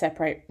had to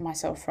separate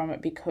myself from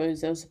it,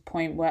 because there was a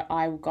point where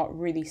I got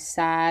really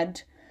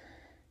sad.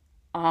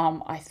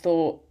 I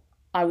thought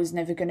I was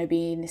never going to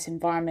be in this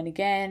environment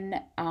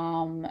again,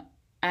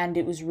 and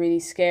it was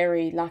really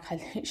scary. Like,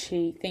 I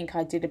literally think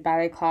I did a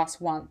ballet class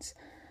once.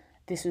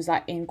 This was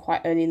like in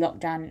quite early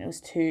lockdown, and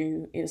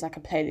it was like a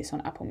playlist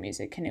on Apple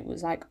Music, and it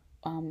was like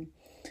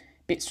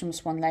bits from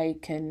Swan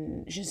Lake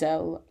and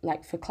Giselle,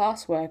 like, for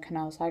classwork, and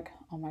I was like,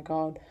 oh my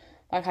god,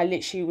 like, I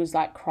literally was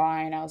like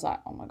crying. I was like,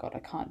 oh my god, I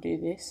can't do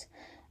this.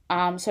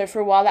 So for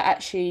a while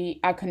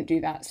I couldn't do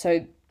that.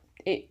 So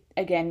it,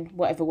 again,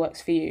 whatever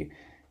works for you.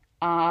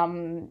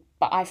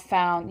 But I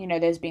found, you know,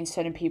 there's been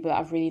certain people that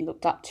I've really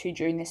looked up to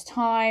during this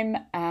time,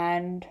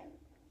 and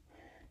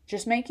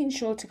just making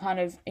sure to kind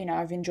of, you know,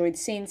 I've enjoyed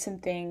seeing some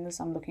things.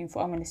 I'm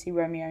going to see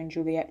Romeo and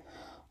Juliet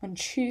on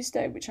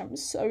Tuesday, which I'm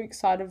so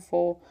excited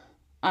for.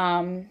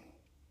 But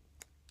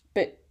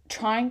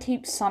try and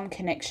keep some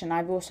connection.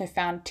 I've also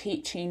found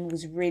teaching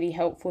was really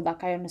helpful.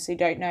 Like, I honestly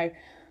don't know.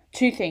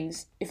 Two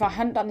things: if I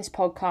hadn't done this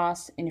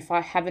podcast, and if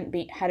I hadn't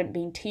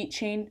been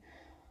teaching,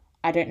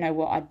 I don't know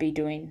what I'd be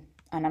doing.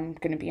 And I'm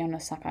going to be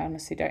honest, like, I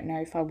honestly don't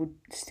know if I would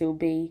still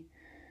be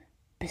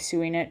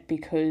pursuing it,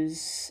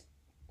 because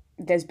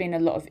there's been a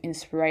lot of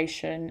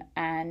inspiration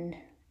and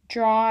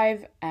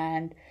drive,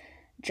 and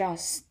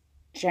just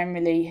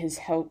generally has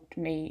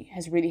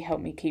really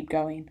helped me keep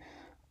going.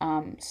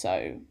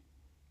 So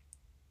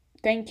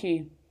thank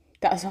you.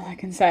 That's all I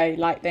can say.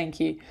 Like, thank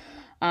you.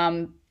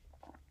 The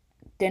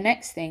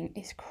next thing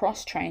is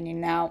cross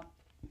training. Now,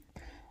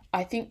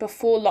 I think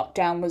before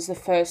lockdown was the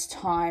first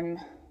time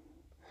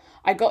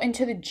I got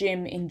into the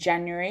gym in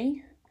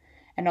January,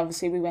 and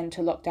obviously we went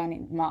to lockdown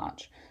in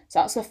March. So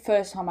that's the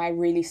first time I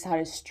really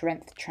started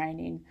strength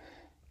training.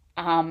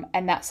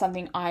 And that's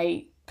something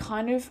I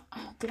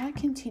did I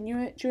continue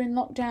it during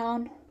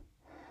lockdown?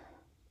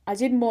 I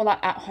did more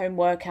like at home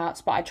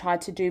workouts, but I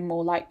tried to do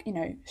more like, you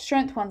know,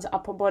 strength ones,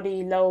 upper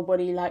body, lower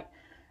body, like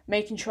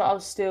making sure I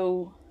was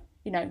still,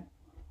 you know,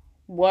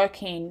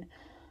 working.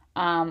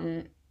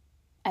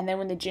 And then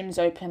when the gym's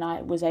open,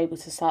 I was able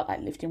to start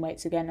like lifting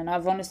weights again. And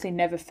I've honestly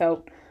never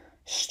felt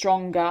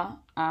stronger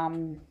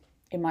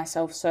in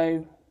myself.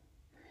 So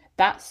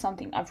that's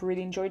something I've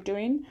really enjoyed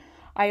doing.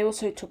 I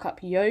also took up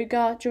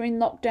yoga during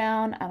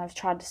lockdown, and I've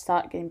tried to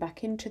start getting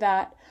back into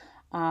that.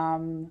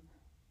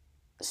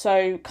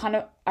 So kind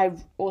of,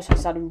 I've also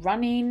started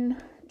running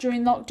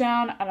during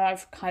lockdown, and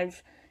I've kind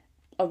of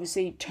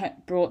obviously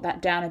brought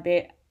that down a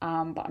bit.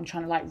 But I'm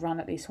trying to like run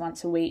at least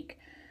once a week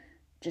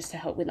just to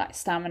help with like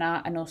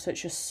stamina, and also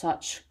it's just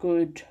such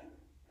good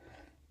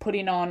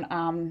putting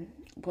on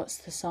what's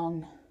the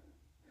song?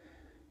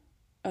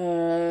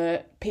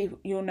 People,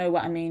 you'll know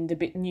what I mean,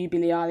 the new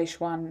Billie Eilish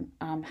one,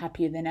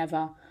 Happier Than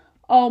Ever.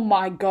 Oh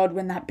my god,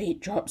 when that beat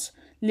drops,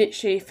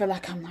 literally feel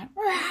like I'm like,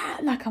 "Rah!"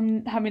 Like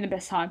I'm having the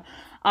best time.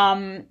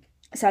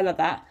 So I love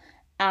that.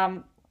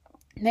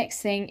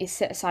 Next thing is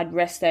set aside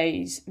rest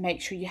days.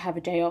 Make sure you have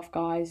a day off,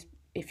 guys.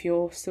 If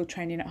you're still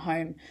training at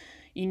home,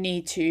 you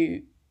need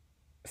to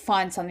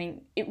find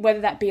something, whether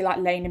that be like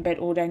laying in bed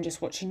all day and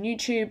just watching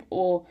YouTube,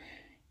 or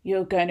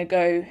you're going to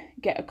go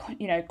get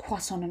a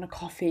croissant and a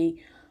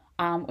coffee,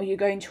 or you're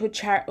going to a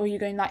charity, or you're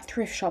going like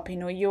thrift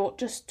shopping, or you're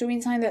just doing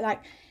something that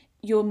like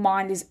your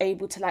mind is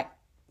able to like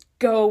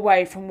go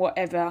away from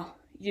whatever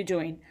you're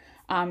doing.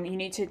 You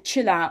need to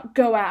chill out,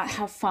 go out,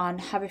 have fun,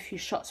 have a few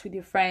shots with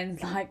your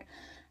friends, like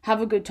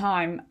have a good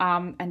time,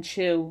 and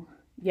chill.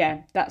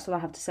 Yeah, that's what I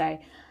have to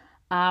say.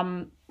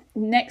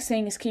 Next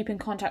thing is keep in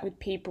contact with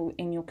people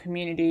in your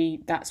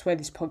community. That's where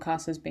this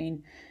podcast has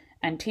been,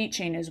 and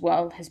teaching as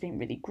well has been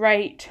really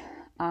great.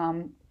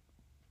 And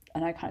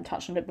I kind of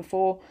touched on it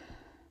before.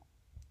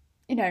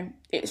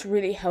 It's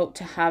really helped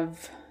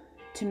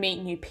to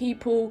meet new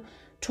people,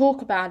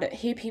 talk about it,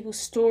 hear people's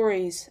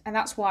stories. And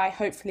that's why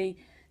hopefully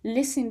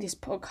listening to this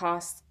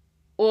podcast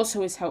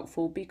also is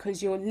helpful,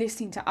 because you're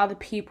listening to other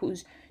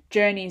people's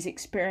journeys,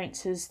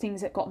 experiences,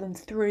 things that got them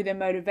through, their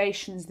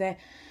motivations, their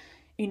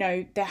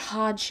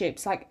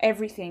hardships, like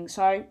everything.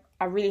 So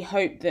I really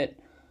hope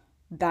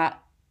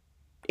that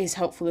is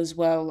helpful as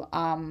well.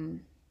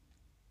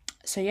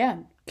 So yeah,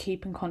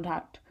 keep in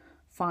contact,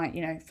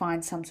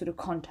 find some sort of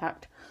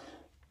contact.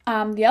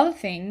 The other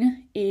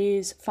thing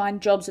is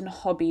find jobs and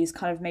hobbies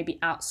kind of maybe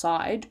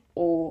outside,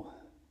 or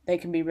they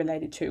can be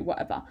related to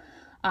whatever.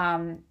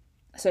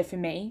 So for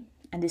me,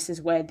 and this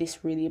is where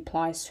this really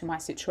applies to my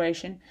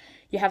situation,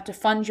 you have to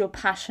fund your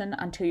passion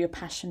until your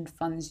passion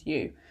funds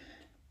you.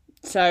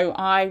 So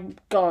I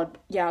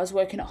was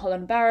working at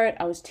Holland Barrett,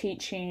 I was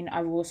teaching,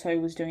 I also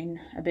was doing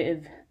a bit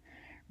of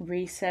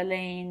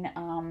reselling,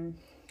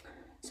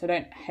 so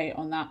don't hate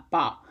on that,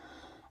 but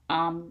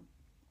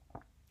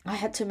I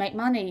had to make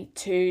money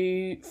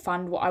to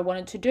fund what I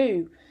wanted to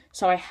do.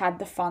 So I had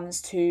the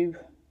funds to,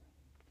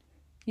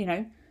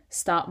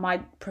 start my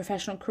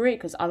professional career,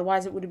 because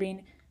otherwise it would have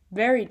been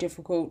very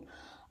difficult.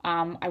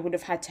 I would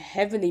have had to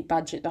heavily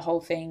budget the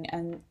whole thing,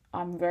 and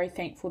I'm very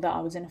thankful that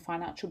I was in a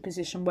financial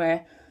position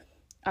where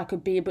I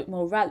could be a bit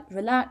more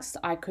relaxed.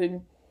 I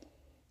could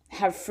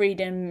have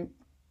freedom,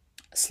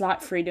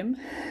 slight freedom,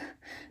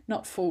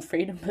 not full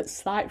freedom, but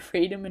slight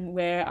freedom in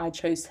where I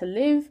chose to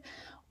live,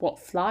 what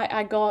flight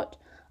I got.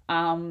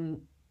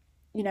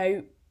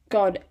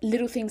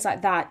 Little things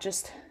like that,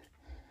 just,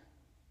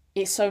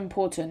 it's so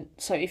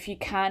important. So if you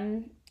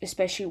can,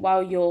 especially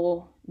while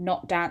you're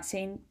not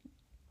dancing,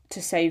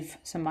 to save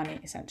some money,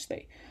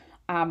 essentially.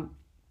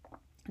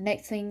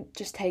 Next thing,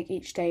 just take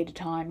each day at a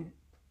time.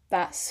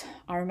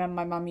 I remember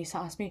my mum used to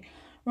ask me,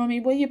 Romy,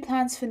 what are your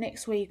plans for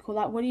next week? Or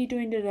like, what are you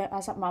doing today? I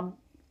was like, Mum,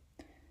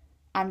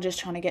 I'm just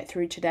trying to get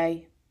through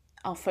today.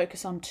 I'll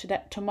focus on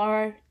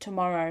tomorrow.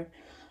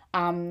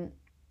 I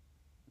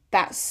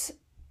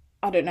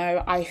don't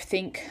know, I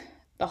think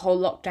the whole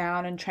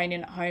lockdown and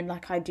training at home,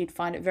 like I did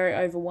find it very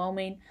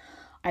overwhelming.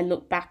 I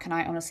look back and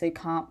I honestly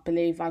can't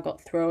believe I got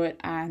through it,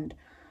 and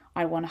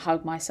I want to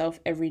hug myself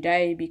every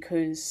day,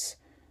 because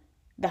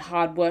the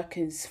hard work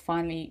is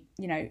finally,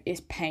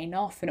 is paying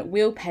off, and it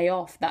will pay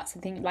off. That's the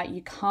thing. Like,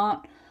 you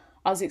can't,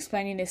 I was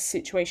explaining this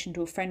situation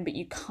to a friend, but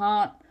you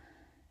can't,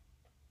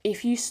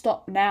 if you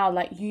stop now,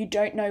 like, you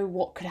don't know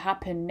what could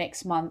happen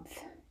next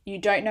month. You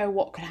don't know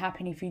what could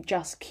happen if you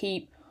just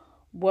keep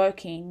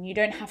working. You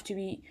don't have to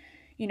be,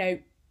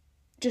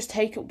 just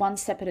take it one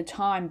step at a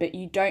time, but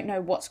you don't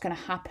know what's going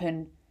to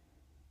happen.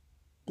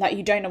 Like,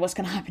 you don't know what's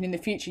going to happen in the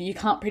future. You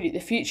can't predict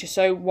the future.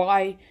 So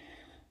why,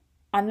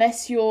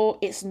 unless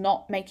it's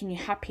not making you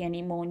happy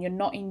anymore and you're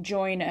not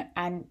enjoying it,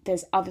 and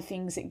there's other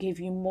things that give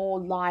you more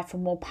life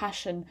and more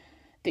passion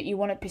that you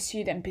want to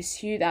pursue, then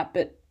pursue that.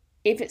 But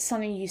if it's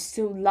something you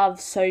still love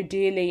so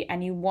dearly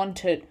and you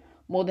want it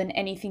more than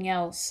anything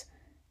else,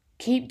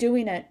 keep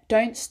doing it.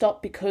 Don't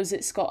stop because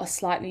it's got a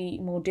slightly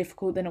more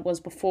difficult than it was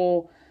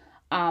before.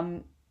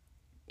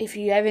 If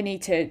you ever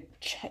need to,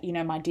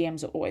 my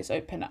DMs are always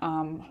open.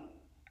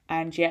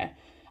 And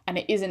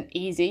it isn't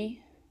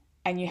easy,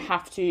 and you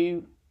have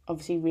to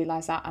obviously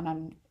realize that. And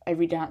I'm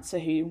every dancer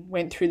who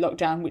went through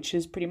lockdown, which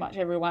is pretty much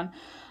everyone.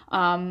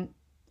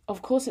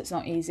 Of course it's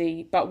not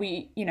easy, but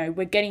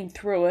we're getting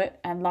through it,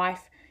 and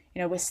life,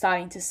 we're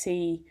starting to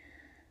see,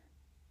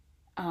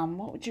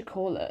 what would you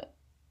call it?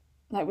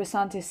 Like, we're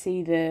starting to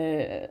see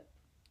the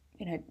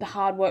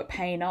hard work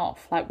paying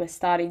off. Like, we're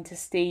starting to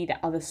see the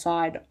other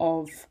side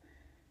of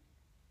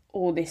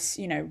all this,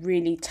 you know,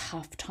 really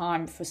tough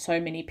time for so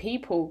many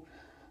people.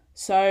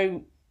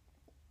 So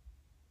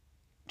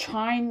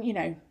try and, you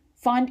know,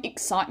 find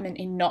excitement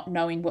in not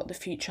knowing what the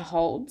future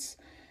holds,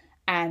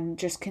 and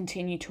just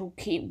continue to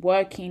keep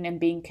working and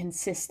being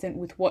consistent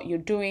with what you're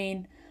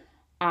doing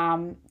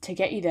to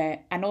get you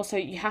there. And also,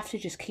 you have to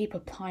just keep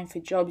applying for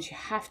jobs. You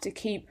have to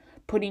keep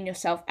putting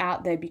yourself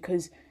out there,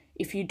 because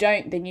if you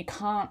don't, then you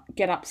can't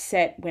get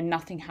upset when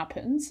nothing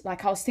happens.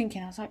 Like, I was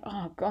thinking, I was like,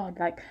 oh God,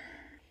 like,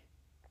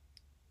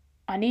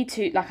 I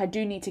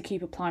do need to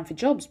keep applying for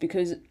jobs,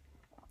 because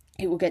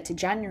it will get to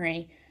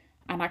January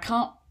and I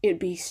can't, it'd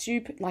be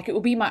stupid, like, it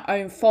will be my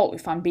own fault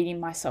if I'm beating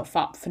myself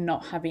up for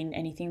not having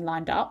anything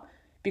lined up,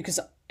 because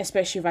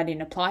especially if I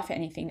didn't apply for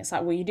anything, it's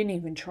like, well, you didn't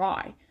even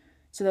try.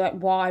 So they're like,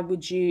 why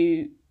would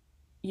you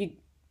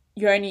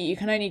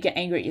can only get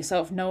angry at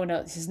yourself.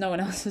 This is no one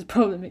else's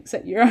problem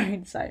except your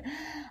own. So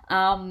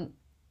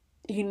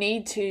you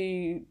need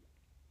to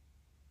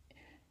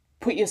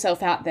put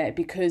yourself out there,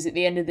 because at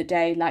the end of the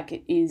day, like,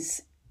 it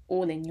is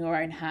all in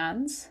your own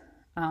hands.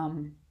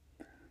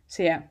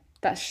 So yeah,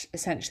 that's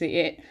essentially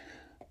it.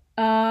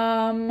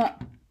 I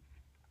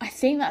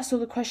think that's all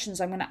the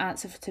questions I'm going to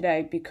answer for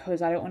today,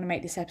 because I don't want to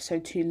make this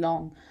episode too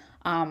long.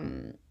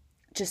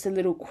 Just a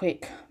little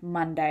quick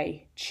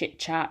Monday chit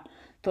chat.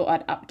 Thought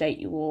I'd update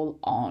you all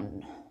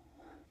on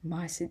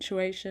my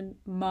situation,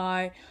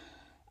 my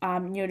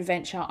new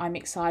adventure. I'm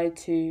excited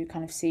to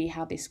kind of see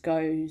how this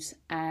goes,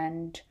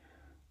 and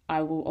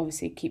I will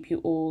obviously keep you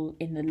all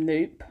in the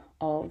loop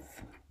of,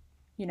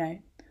 you know,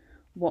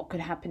 what could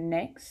happen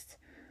next.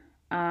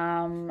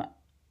 So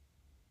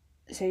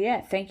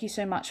yeah, thank you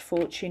so much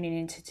for tuning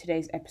into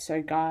today's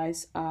episode,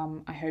 guys.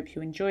 I hope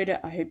you enjoyed it.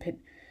 I hope it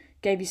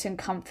gave you some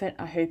comfort.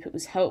 I hope it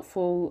was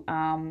helpful.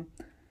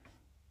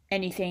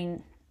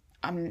 Anything,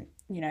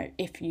 you know,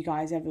 if you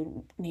guys ever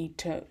need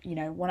to, you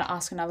know, want to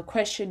ask another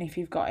question, if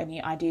you've got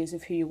any ideas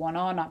of who you want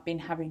on, I've been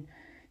having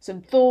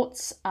some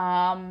thoughts.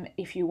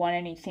 If you want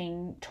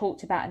anything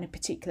talked about in a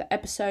particular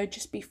episode,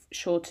 just be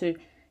sure to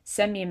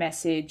send me a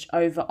message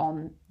over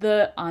on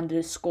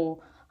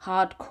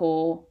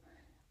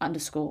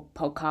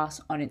 _hardcore_podcast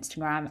on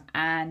Instagram,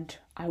 and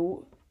I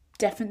will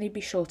definitely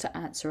be sure to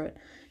answer it.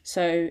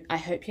 So I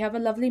hope you have a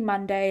lovely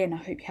Monday, and I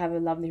hope you have a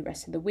lovely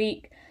rest of the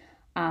week.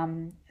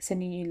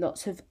 Sending you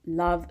lots of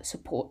love,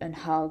 support, and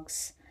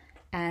hugs.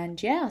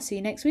 And yeah, I'll see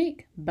you next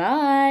week.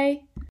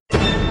 Bye.